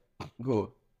 right?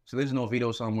 Cool. So there's no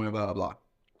video somewhere, blah, blah, blah.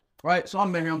 Right? So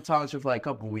I'm talking to her for like a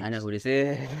couple weeks. I know who this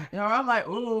is. You know, I'm like,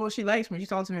 oh, she likes me. She's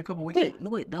talking to me a couple weeks.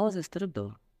 Wait, that wasn't stood up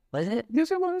though. Was it?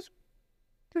 Yes, it was.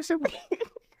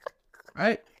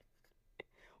 Right?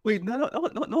 Wait, no,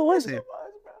 was it?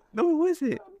 No, it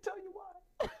wasn't. I'm telling you why.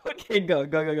 Okay, go.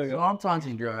 So I'm talking to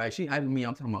the girl, right? She hyping me.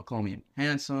 I'm talking about calling me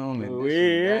handsome and this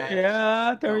weird. And that.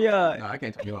 Yeah, turn me up. No, I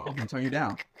can't turn you up. I'm gonna turn you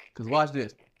down. Cause watch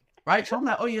this. Right? So I'm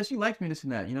like, oh yeah, she likes me, this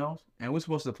and that, you know? And we're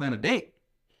supposed to plan a date.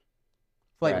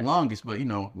 For like longest, but you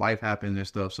know, life happens and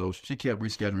stuff. So she kept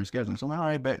rescheduling. So I'm like, all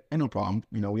right, bet, ain't no problem.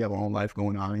 You know, we have our own life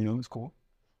going on, you know, it's cool.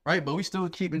 Right? But we still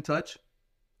keep in touch.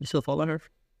 You still follow her?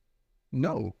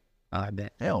 No. Oh, I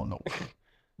bet. Hell no.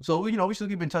 So, you know, we still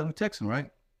keep in touch with texting, right?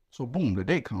 So boom, the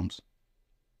date comes.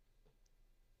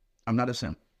 I'm not a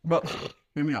simp. But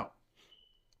hear me out.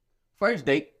 First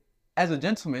date, as a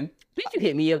gentleman. Did you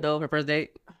hit me up though for first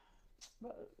date?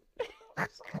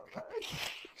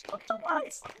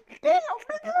 Damn,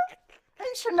 nigga. Hey,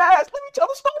 Shenanigans, let me tell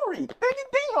the story.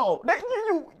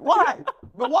 Damn. Why?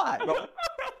 But why, bro?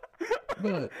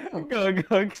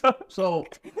 Go. So,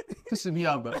 this is me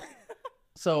out, bro.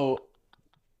 So,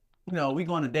 you know, we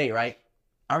go on a date, right?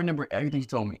 I remember everything she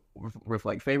told me with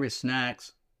like favorite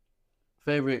snacks,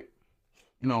 favorite,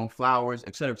 you know, flowers,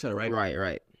 et cetera, right?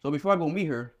 Right. So before I go meet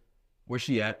her, where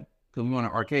she at? Because we on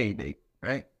an arcade date,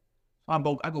 right?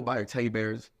 So I go buy her teddy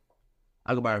bears.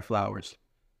 I go buy her flowers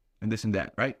and this and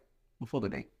that, right? Before the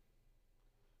date.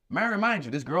 May I remind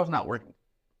you, this girl's not working.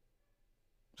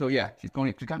 So yeah, she's kind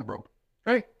of broke,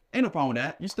 right? Ain't no problem with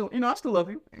that. You still, you know, I still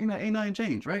love you. Ain't nothing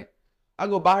changed, right? I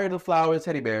go buy her the flowers,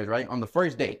 teddy bears, right? On the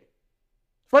first date.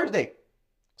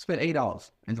 Spent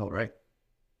 $8 in total, right?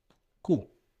 Cool.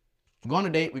 We go on a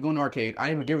date. We go in the arcade. I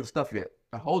didn't even give her the stuff yet.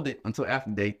 I hold it until after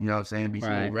the date. You know what I'm saying? Be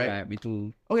smooth, right? Right. Be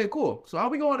smooth. Okay, cool. So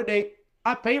we go on a date.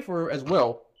 I pay for her as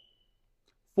well.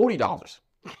 $40.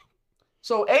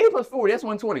 So 80 plus 40, that's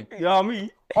 120. Y'all me.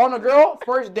 On a girl,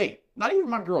 first date. Not even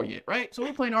my girl yet, right? So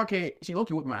we playing arcade. She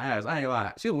low-key whipping my ass. I ain't gonna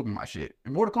lie. She was whipping my shit.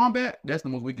 In Mortal Kombat, that's the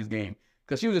most weakest game.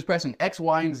 Because she was just pressing X,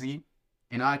 Y, and Z,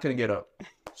 and I couldn't get up.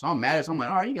 So I'm mad at her. I'm like,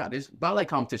 all right, you got this. But I like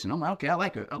competition. I'm like, okay, I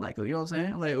like her. You know what I'm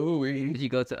saying? I'm like, ooh. Did you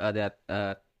go to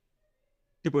that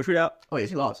Triple Shootout? Oh, yeah,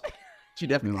 she lost. She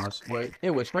definitely lost. Boy,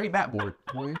 it was straight backboard.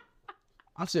 Boy.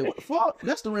 I said, what the fuck?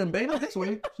 That's the rim, baby. This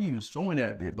way. She was showing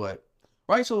that bit, but...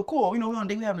 Right, so cool. You know, we're on a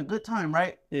date, we having a good time,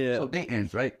 right? Yeah. So date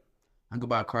ends, right? I go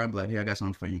buy a car and be like, hey, I got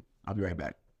something for you. I'll be right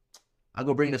back. I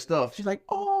go bring the stuff. She's like,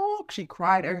 oh, she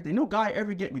cried, everything. No guy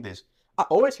ever get me this. I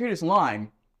always hear this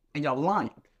line, and y'all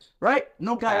lying, right?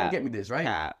 No guy ever get me this, right?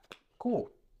 Yeah.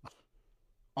 Cool.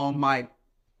 On my,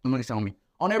 I'm gonna tell me,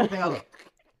 on everything else.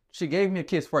 She gave me a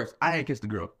kiss first. I ain't kissed the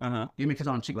girl. Gave me a kiss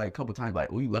on the cheek like a couple times. Like,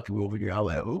 oh, you lucky we over here. I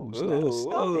was like, ooh,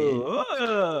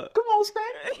 stop. Come on, Stan.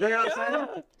 You know what I'm saying?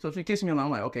 So she kissed me, and I'm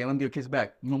like, okay, let me give a kiss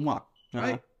back.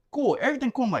 Right? Cool.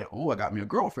 Everything cool. I'm like, oh, I got me a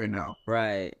girlfriend now.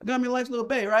 Right. I got me a nice little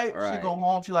bae, right? She go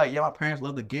home. She like, yeah, my parents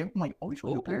love the gift. I'm like, oh, you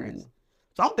showed your parents.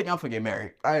 So I'm thinking I'm gonna get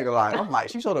married. I ain't gonna lie. I'm like,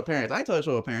 she showed her parents. I ain't tell her to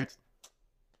show her parents.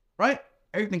 Right?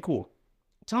 Everything cool.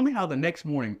 Tell me how the next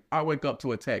morning I wake up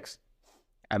to a text.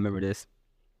 I remember this.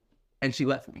 And she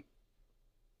left me.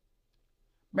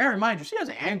 Mary, mind you, she has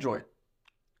an Android.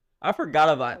 I forgot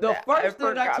about that. The first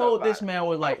thing I told this man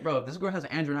was like, bro, if this girl has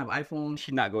an Android and I have an iPhone,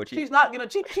 she's not going to cheat. She's not gonna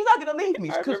leave me.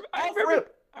 I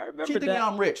remember she think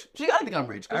I'm rich. She gotta think I'm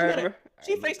rich.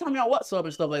 She FaceTime me on WhatsApp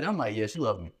and stuff like that. I'm like, yeah, she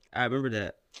loves me. I remember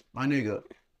that. My nigga.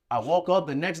 I woke up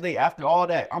the next day after all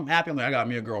that. I'm happy. I'm like, I got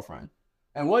me a girlfriend.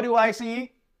 And what do I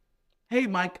see? Hey,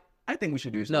 Mike, I think we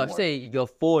should do something. No, say your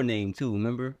full name too,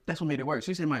 remember? That's what made it work.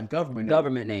 She said my government name.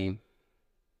 Government name.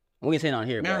 We ain't saying on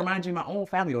here, man, remind you, my own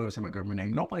family don't even say my government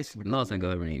name. Nobody says my government name. No, it's a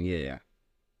government name, yeah.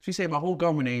 She said my whole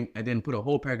government name and then put a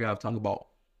whole paragraph talking about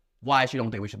why she don't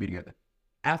think we should be together.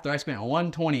 After I spent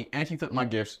 $120 and she took my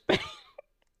gifts.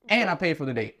 And I paid for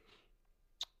the date.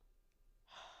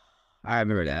 I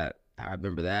remember that.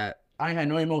 I ain't had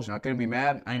no emotion. I couldn't be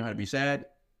mad. I ain't know how to be sad.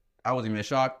 I wasn't even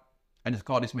shocked. I just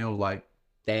called this man, was like,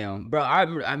 damn. Bro, I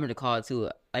remember the call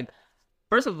too. Like,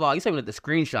 first of all, you sent me the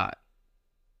screenshot.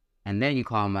 And then you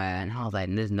called my ass, and I was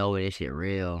like, there's no way this shit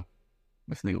real.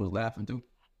 This nigga was laughing too.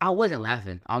 I wasn't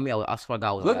laughing. I swear to God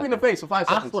I was Look me in the face for 5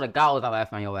 seconds. I swear to God I was not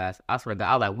laughing on your ass. I swear to God.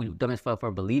 I was like, we dumb as fuck for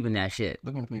believing that shit.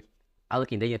 Look me in the face. I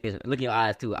look in your face. Look in your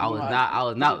eyes too. I was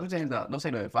not. Put your hands out. Don't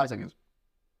say that. 5 seconds.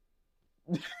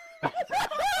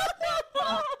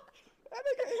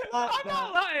 I'm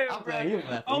not lying, bro.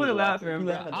 I wasn't laughing,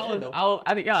 bro.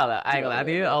 I think y'all. I ain't gonna lie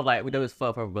to you. I was like, we dumb as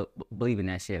fuck for believing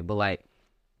that shit. But like,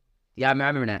 yeah, I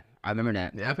remember that.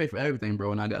 Yeah, I paid for everything,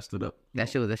 bro, and I got stood up. That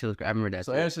shit was great. I remember that.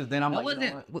 So ever since then, I'm like,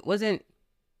 wasn't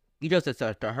you drove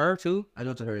to her too? I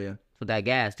drove to her, yeah. With that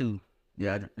gas too.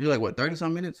 Yeah, you're like what,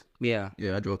 30-some minutes? Yeah.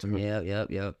 Yeah, I drove to her.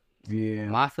 Yep. Yeah.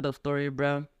 My fit up story,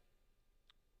 bro.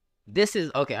 This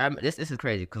is okay. This is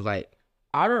crazy because like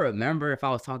I don't remember if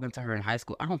I was talking to her in high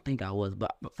school. I don't think I was,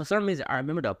 but for some reason I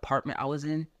remember the apartment I was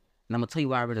in, and I'm gonna tell you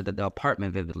why I remember the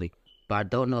apartment vividly. But I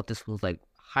don't know if this was like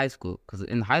high school, because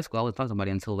in high school I wasn't talking to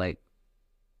somebody until like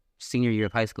senior year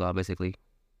of high school. Basically,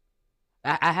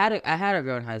 I had a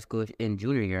girl in high school in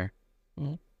junior year,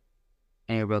 and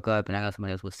it broke up, and I got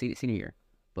somebody else with senior year.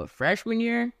 But freshman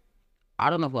year, I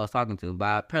don't know who I was talking to,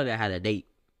 but apparently I had a date.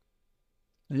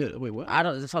 Yeah, wait, what?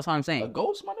 That's what I'm saying. A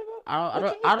ghost, my nigga?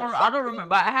 I don't remember.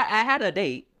 But I had a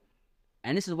date,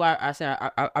 and this is why I said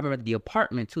I remember the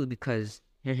apartment too, because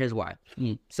here's why.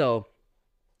 So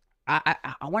I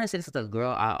want to say this is a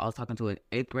girl I was talking to in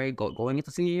 8th grade going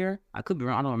into senior year. I could be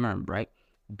wrong. I don't remember, right?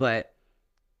 But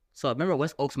so I remember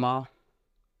West Oaks Mall,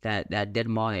 that dead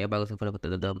mall that everybody goes to put up with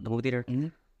the movie theater.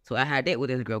 So I had a date with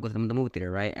this girl going to the movie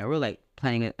theater, right? And we're like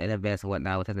planning it in advance and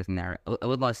whatnot with this and that. I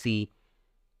was gonna see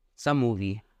some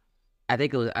movie. I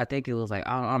think it was like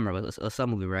I don't remember. It was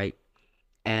some movie, right?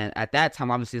 And at that time,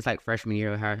 obviously it's like freshman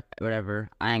year or whatever.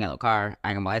 I ain't got no car. I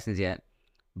ain't got my license yet.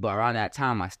 But around that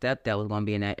time, my stepdad was gonna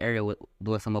be in that area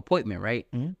doing some appointment, right?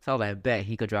 So I was like, bet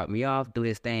he could drop me off, do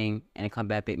his thing, and come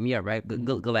back pick me up, right?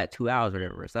 Go like 2 hours or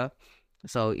whatever stuff.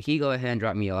 So he go ahead and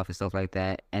drop me off and stuff like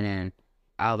that. And then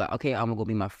I was like, okay, I'm gonna go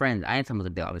be my friends. I ain't tell him it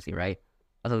was a date, obviously, right?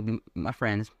 I was gonna be my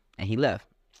friends, and he left.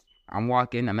 I'm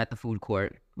walking. I'm at the food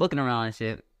court, looking around and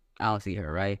shit. I don't see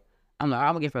her, right? I'm like,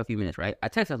 I'm gonna give her a few minutes, right? I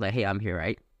text her like, hey, I'm here,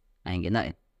 right? I ain't get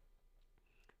nothing.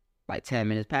 Like 10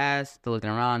 minutes passed, still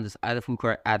looking around, just out of the food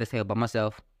court, at the table by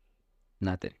myself,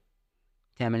 nothing.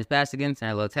 10 minutes passed again,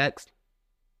 sent a little text.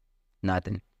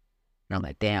 Nothing. And I'm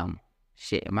like, damn,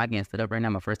 shit, am I getting stood up right now?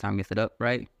 My first time getting stood up,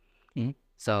 right? Mm-hmm.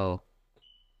 So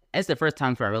it's the first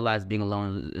time where I realized being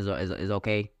alone is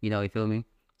okay. You know, you feel me?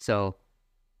 So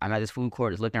I'm at this food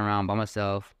court, just looking around by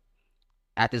myself.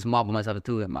 At this mall by myself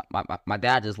too. And my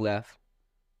dad just left.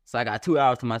 So I got 2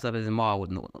 hours to myself at the mall with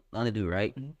nothing to do,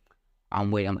 right? Mm-hmm.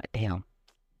 I'm waiting. I'm like, damn,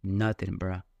 nothing,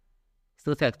 bro.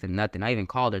 Still texting, nothing. I even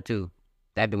called her too.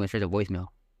 That bitch went straight to voicemail.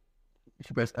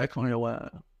 She pressed X on your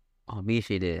what? Oh, me,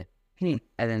 she did. And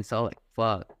then so like,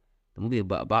 fuck, the movie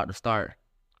about to start,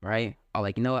 right? I'm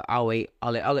like, you know what? I'll wait.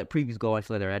 I'll let previews go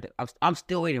until later. I'm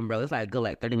still waiting, bro. It's like a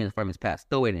good 30 minutes, 40 minutes past.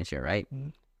 Still waiting and shit, right? Mm-hmm.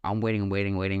 I'm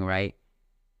waiting, right?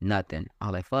 Nothing. I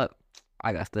was like, fuck.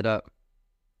 I got stood up.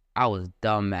 I was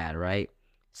dumb mad, right?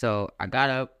 So I got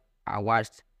up. I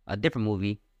watched a different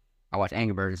movie. I watched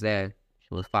Angry Birds instead.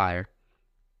 She was fire.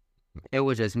 It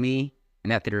was just me in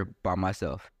that theater by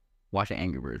myself watching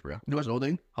Angry Birds, bro. You watched the whole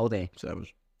thing? Whole thing.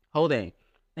 Savage. Whole thing.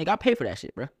 Like, I paid for that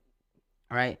shit, bro.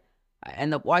 All right? I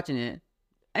end up watching it.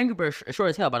 Angry Birds is short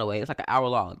as hell, by the way. It's like an hour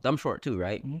long. Dumb short, too,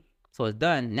 right? Mm-hmm. So it's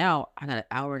done. Now, I got an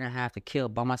hour and a half to kill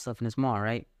by myself in this mall,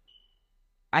 right?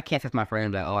 I can't text my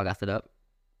friend like, oh, I got stood up.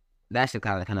 That shit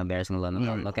kind of embarrassing to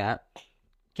look at.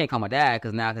 Can't call my dad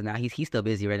because now he's still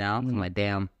busy right now. Mm-hmm. So I'm like,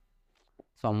 damn.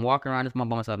 So I'm walking around this mall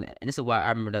by myself, and this is why I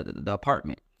remember the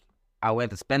apartment. I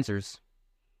went to Spencer's,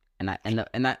 and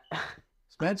I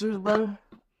Spencer's, bro.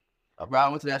 Bro, I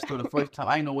went to that store the first time.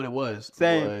 I didn't know what it was.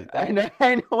 Same. I didn't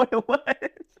know what it was.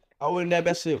 I went in that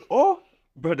best shit. Oh,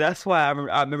 bro, that's why I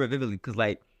remember vividly because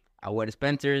like I went to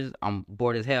Spencer's. I'm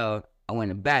bored as hell. I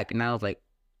went in the back, and I was like,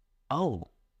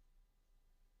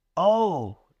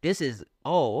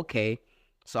 okay.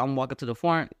 So I'm walking to the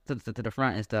front, to the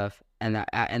front and stuff, and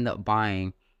I end up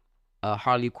buying a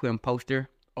Harley Quinn poster.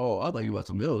 Oh, I thought you bought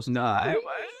some bills. Nah,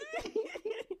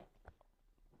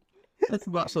 that's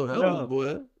about so hell,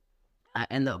 boy. I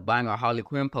end up buying a Harley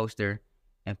Quinn poster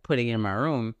and putting it in my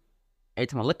room. Every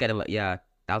time I look at it, like, yeah,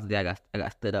 that was the day I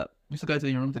got stood up. You still got it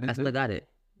in your room today? I still got it.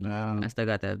 I still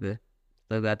got that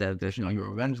bitch. You know, you're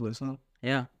an evangelist, huh?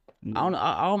 Yeah. I don't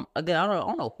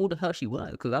know who the hell she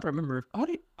was because I don't remember.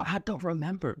 I don't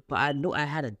remember, but I know I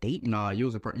had a date. Nah, you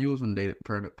was when dated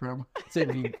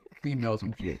said females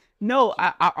and shit. No,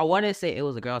 I want to say it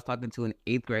was a girl I was talking to in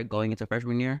 8th grade going into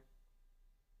freshman year,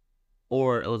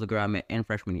 or it was a girl I met in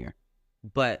freshman year,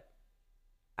 but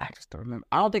I just don't remember.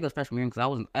 I don't think it was freshman year because I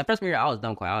was at freshman year. I was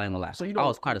dumb quiet. I ain't gonna lie. So I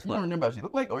was quiet as fuck. You don't remember how she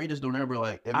looked like, or you just don't remember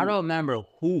like? I don't remember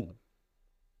who.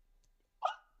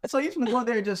 So you just go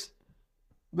there and just.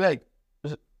 Like,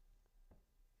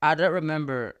 I don't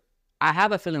remember. I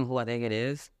have a feeling who I think it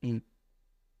is,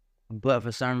 but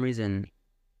for some reason,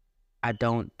 I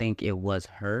don't think it was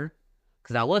her.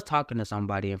 Because I was talking to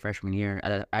somebody in freshman year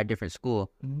at a different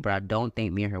school, but I don't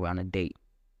think me and her were on a date.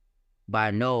 But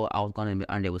I know I was going to be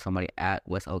on a date with somebody at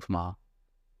West Oaks Mall.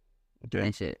 Okay.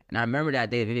 And shit. And I remember that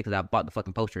day because I bought the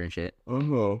fucking poster and shit. So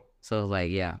it was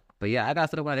like, yeah. But yeah, I got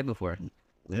stood up on that before.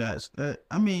 Yeah,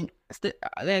 I mean,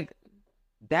 like,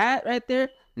 that right there,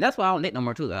 that's why I don't date no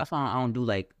more too. That's why I don't do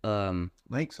like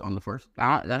links on the first.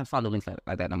 That's why I don't do links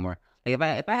like that no more. Like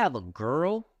if I have a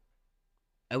girl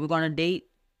and we're going to date,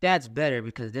 that's better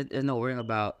because there's no worrying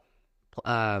about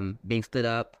being stood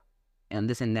up and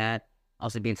this and that.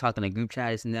 Also being talked in a group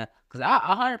chat, this and that. Because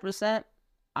 100%,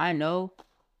 I know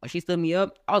when she stood me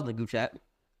up, I was in the group chat.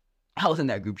 I was in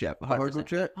that group chat. 100%. Group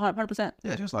chat? 100%.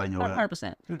 Yeah, just like you know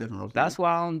 100%. That's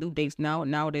why I don't do dates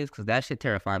nowadays because that shit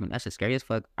terrifies me. That shit scary as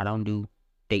fuck. I don't do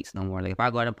dates no more. Like if I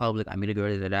go out in public, I meet a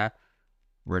girl that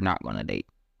we're not gonna date.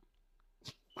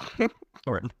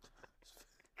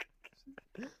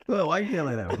 Well, why you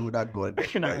like that? We're not going to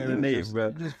date. You're not gonna date,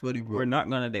 bro. Just funny, bro. We're not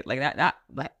gonna date. Like that.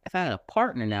 Like if I had a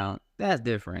partner now, that's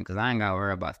different because I ain't gotta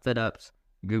worry about sit ups,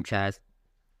 group chats,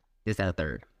 this, that, a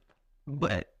third.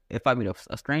 But if I meet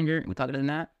a stranger, we talking to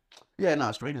that. Yeah, no,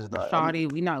 strangers not.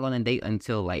 Shawty, we not gonna date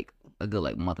until like a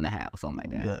good month and a half or something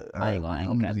like that. Yeah, I ain't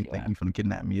gonna think you finna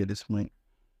kidnap me at this point.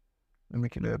 Let me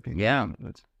kidnap you. Yeah,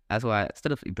 that's why I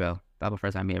stood up for you, bro. That was the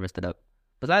first time I ever stood up.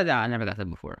 Besides that, I never got stood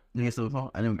before. You ain't stood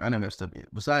before? I never got stood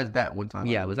yet. Besides that one time.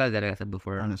 Yeah, besides that, I got stood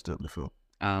before. I never stood before.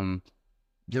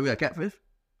 Did we got catfish?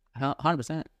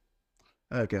 100%.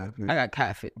 I got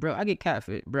catfish, bro. I get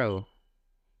catfish, bro.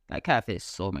 I catfish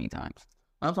so many times.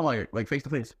 I'm talking about like face to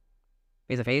face.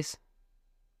 Face to face?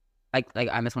 Like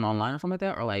I missed one online or something like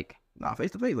that, or like nah,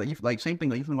 face to face. Like you like same thing.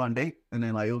 Like you went on a date and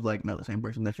then like it was like not the same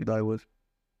person that you thought it was.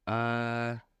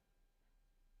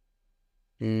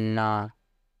 Nah,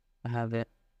 I haven't.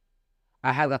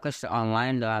 I have got question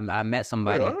online though. I met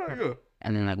somebody,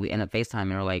 and then like we end up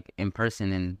FaceTiming or like in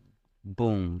person, and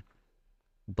boom.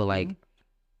 But like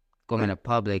going into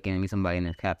public and meet somebody and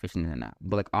it's catfishing and not.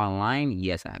 But like online,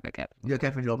 yes, I got catfish. You got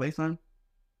catfish on FaceTime?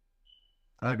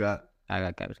 I got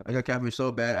catfish. I got catfish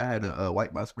so bad I had to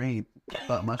wipe my screen.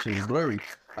 Thought my shit was blurry.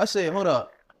 I said, hold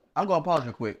up, I'm gonna pause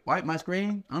real quick. Wipe my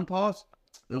screen, unpause.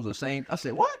 It was the same. I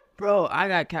said, what? Bro, I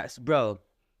got cats, bro.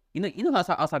 You know how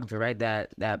I was talking to, right?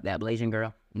 That Blasian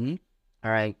girl. Mm-hmm.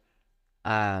 All right.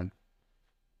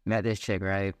 Met this chick,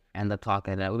 right? Ended up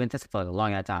talking. We've been testing for a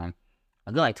long time.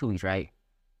 A good like 2 weeks, right?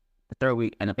 The third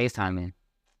week and the FaceTiming.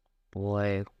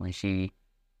 Boy, when she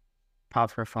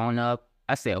popped her phone up,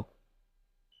 I said,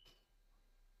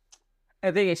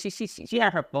 and then she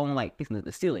had her phone like facing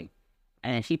the ceiling,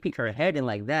 and she peeked her head in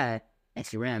like that, and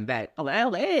she ran back. I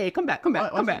was like, hey, come back.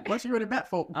 What's she running back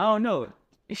for? I don't know.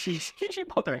 She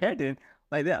poked her head in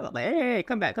like that. I was like, hey,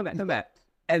 come back.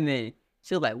 And then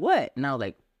she was like, what? And I was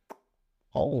like,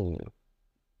 oh.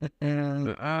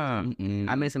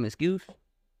 I made some excuse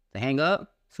to hang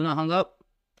up. Soon I hung up,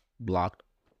 blocked.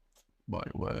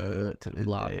 But what?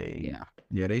 Blocked.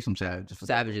 Yeah, they some savages.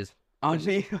 Savages.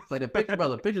 Honestly, like the picture,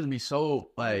 brother. Pictures be so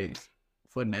like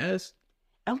finesse.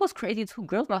 And what's crazy too,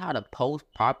 girls know how to pose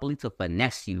properly to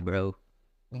finesse you, bro.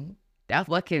 Mm-hmm. That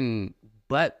fucking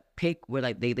butt pic where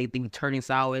like they be turning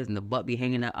sideways and the butt be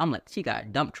hanging out. I'm like, she got a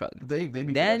dump truck. They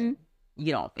be then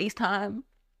you know FaceTime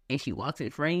and she walks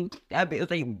in frame. That bitch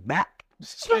like back.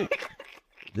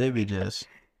 They be just.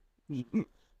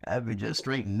 That'd be just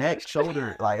straight neck,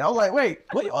 shoulder. Like I was like, wait,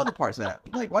 where your other parts at?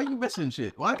 Like, why you missing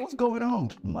shit? What's going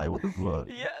on? I'm like, what the fuck?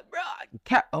 Yeah,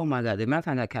 bro. Oh my god, the amount of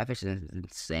time that catfish is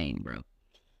insane, bro.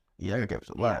 Yeah, I got catfish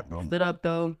a lot, bro. Split up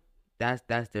though, that's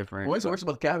different. What's the worst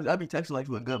about the catfish? I'd be texting like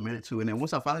for a good minute too, and then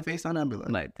once I finally FaceTime, I'd be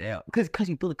like damn, cause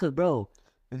you build it, cause bro,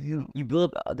 you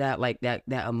build up that like that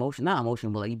emotion, not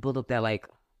emotion, but like you build up that like.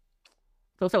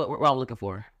 So what I'm looking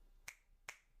for.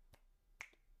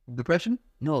 Depression?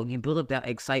 No, you build up that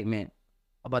excitement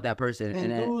about that person.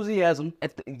 Enthusiasm.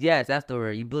 Yes, that's the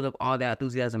word. You build up all that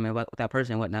enthusiasm about that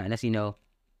person and whatnot, and that's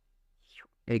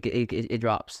it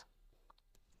drops.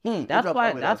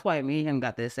 That's why me and him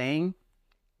got this saying,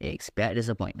 expect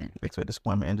disappointment. Expect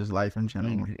disappointment in this life in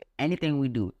general. Anything we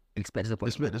do, expect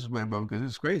disappointment. Expect disappointment, bro, because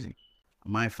it's crazy.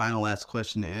 My final last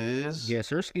question is... Yes,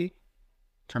 Sirski.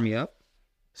 Turn me up.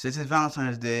 Since it's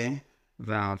Valentine's Day,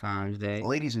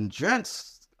 ladies and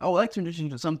gents, I would like to introduce you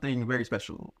to something very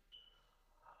special.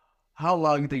 How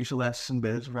long do you think you should last in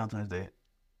bed for Valentine's Day?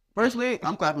 Personally,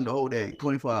 I'm clapping the whole day,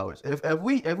 24 hours. If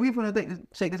we gonna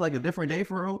take this like a different day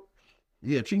for real,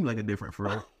 yeah, treat me like a different for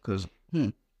real. Cause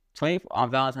 20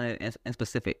 on Valentine's in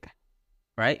specific,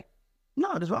 right?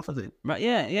 No, just Valentine's Day. Right?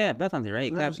 Yeah, Valentine's Day,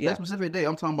 right? That specific day.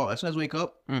 I'm talking about as soon as we wake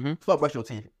up, fuck brush your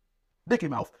teeth, dick in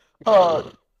mouth,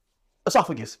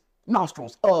 esophagus,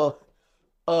 nostrils,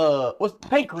 what's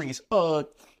pancreas,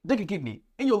 dick and kidney,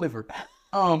 in your liver,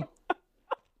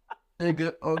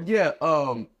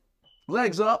 nigga,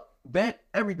 legs up, bent,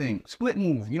 everything, split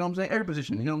move, you know what I'm saying? Every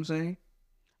position, you know what I'm saying?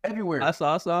 Everywhere. I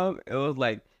saw some, it was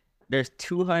like, there's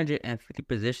 250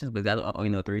 positions, but that's only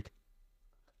know 3.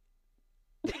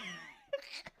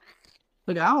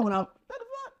 Look, I don't know.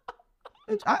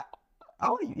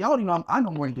 Y'all already know I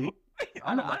know more than 3.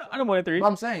 I know more than 3. But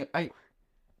I'm saying,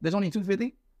 there's only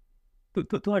 250?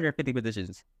 250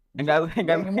 positions. And guys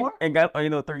more? And guys only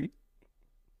know 3.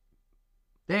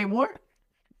 There ain't more?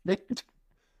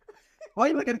 Why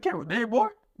you looking at the camera? There ain't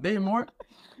more?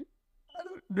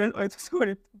 There's only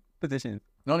 200 positions.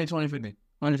 Only 250.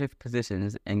 150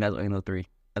 positions, and guys only know 3.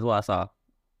 That's what I saw.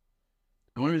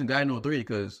 The only reason guys know 3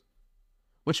 because,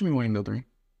 what you mean only know 3?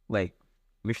 Like,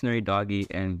 missionary, doggy,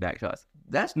 and back shots.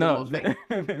 That's no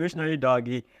missionary,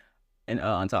 doggy, and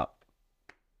on top.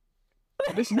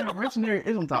 Missionary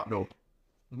is on top though.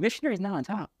 Missionary is not on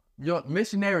top. Yo,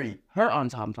 missionary. Her on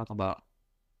top. I'm talking about.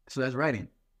 So that's writing.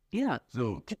 Yeah.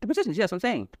 So the positions. Yes, I'm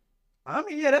saying. I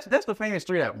mean, yeah, that's the famous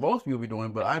 3 that most people be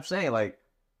doing. But I'm saying, like,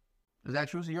 is that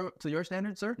true to your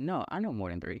standards, sir? No, I know more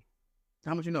than 3.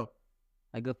 How much you know?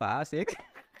 Like good 5, 6.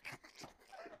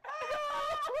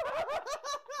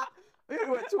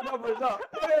 You went 2 numbers up.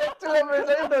 2 numbers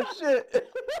ain't no shit.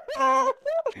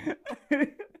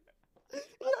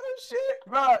 Shit,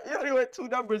 bro. You only went 2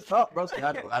 numbers up, bro.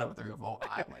 I know 3 or 4.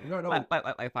 You don't know.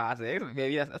 Like 5, 6.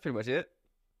 Maybe that's pretty much it.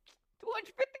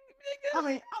 250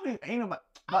 niggas. I mean, ain't nobody.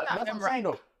 That's what I'm saying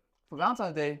though. For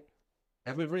Valentine's Day,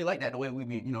 if we really like that, the way we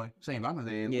be, saying Valentine's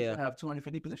Day, we should have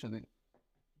 250 positions.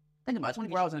 Think about it,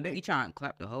 24 hours in a day. You trying to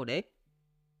clap the whole day?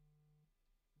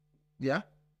 Yeah.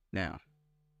 Now.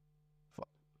 Fuck.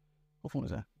 What phone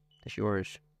is that? That's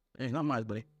yours. It's not mine,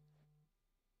 buddy.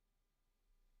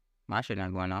 My shit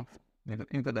not going off.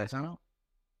 You cut that sound out?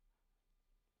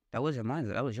 That wasn't mine.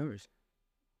 That was yours.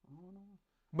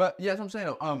 But yeah, that's what I'm saying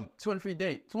though.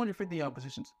 250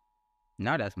 positions.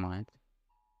 No, that's mine.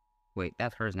 Wait,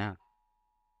 that's hers now.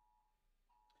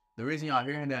 The reason y'all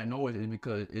hearing that noise is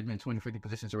because it's been 250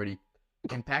 positions already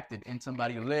impacted in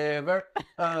somebody's liver,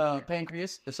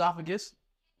 pancreas, esophagus.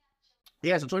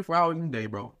 Yeah, so 24 hours in a day,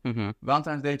 bro. Mm-hmm.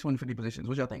 Valentine's Day, 250 positions.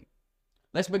 What y'all think?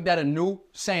 Let's make that a new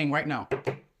saying right now.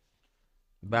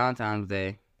 Valentine's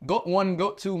Day. Go 1,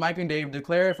 go 2, Mike and Dave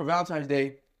declare for Valentine's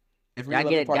Day. If y'all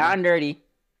get it down dirty,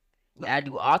 I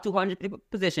do all 200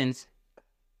 positions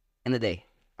in the day.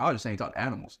 I was just saying talk to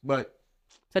animals, but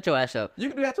shut your ass up. You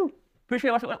can do that too.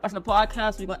 Appreciate watching the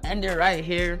podcast. We're gonna end it right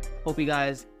here. Hope you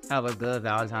guys have a good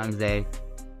Valentine's Day,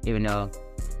 even though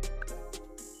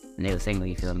they were single.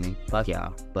 You feel me? Fuck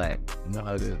y'all, but you know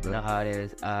how it is. Bro. Know how it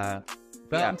is.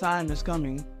 Valentine is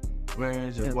coming.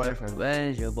 Where's your boyfriend?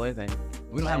 Where's your boyfriend?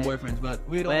 We don't have boyfriends, but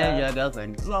we don't. Where's your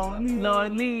girlfriend?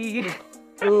 Lonely.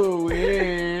 Ooh,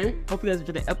 yeah. Hope you guys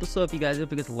enjoyed the episode. If you guys don't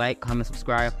forget to like, comment,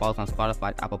 subscribe, follow us on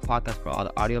Spotify, Apple Podcasts for all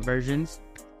the audio versions.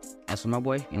 As for my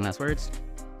boy, any last words?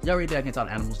 Y'all read that? I can't talk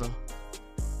to animals though.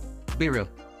 Be real.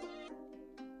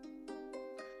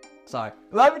 Sorry.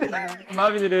 Love you, dude.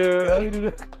 Love you,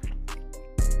 dude.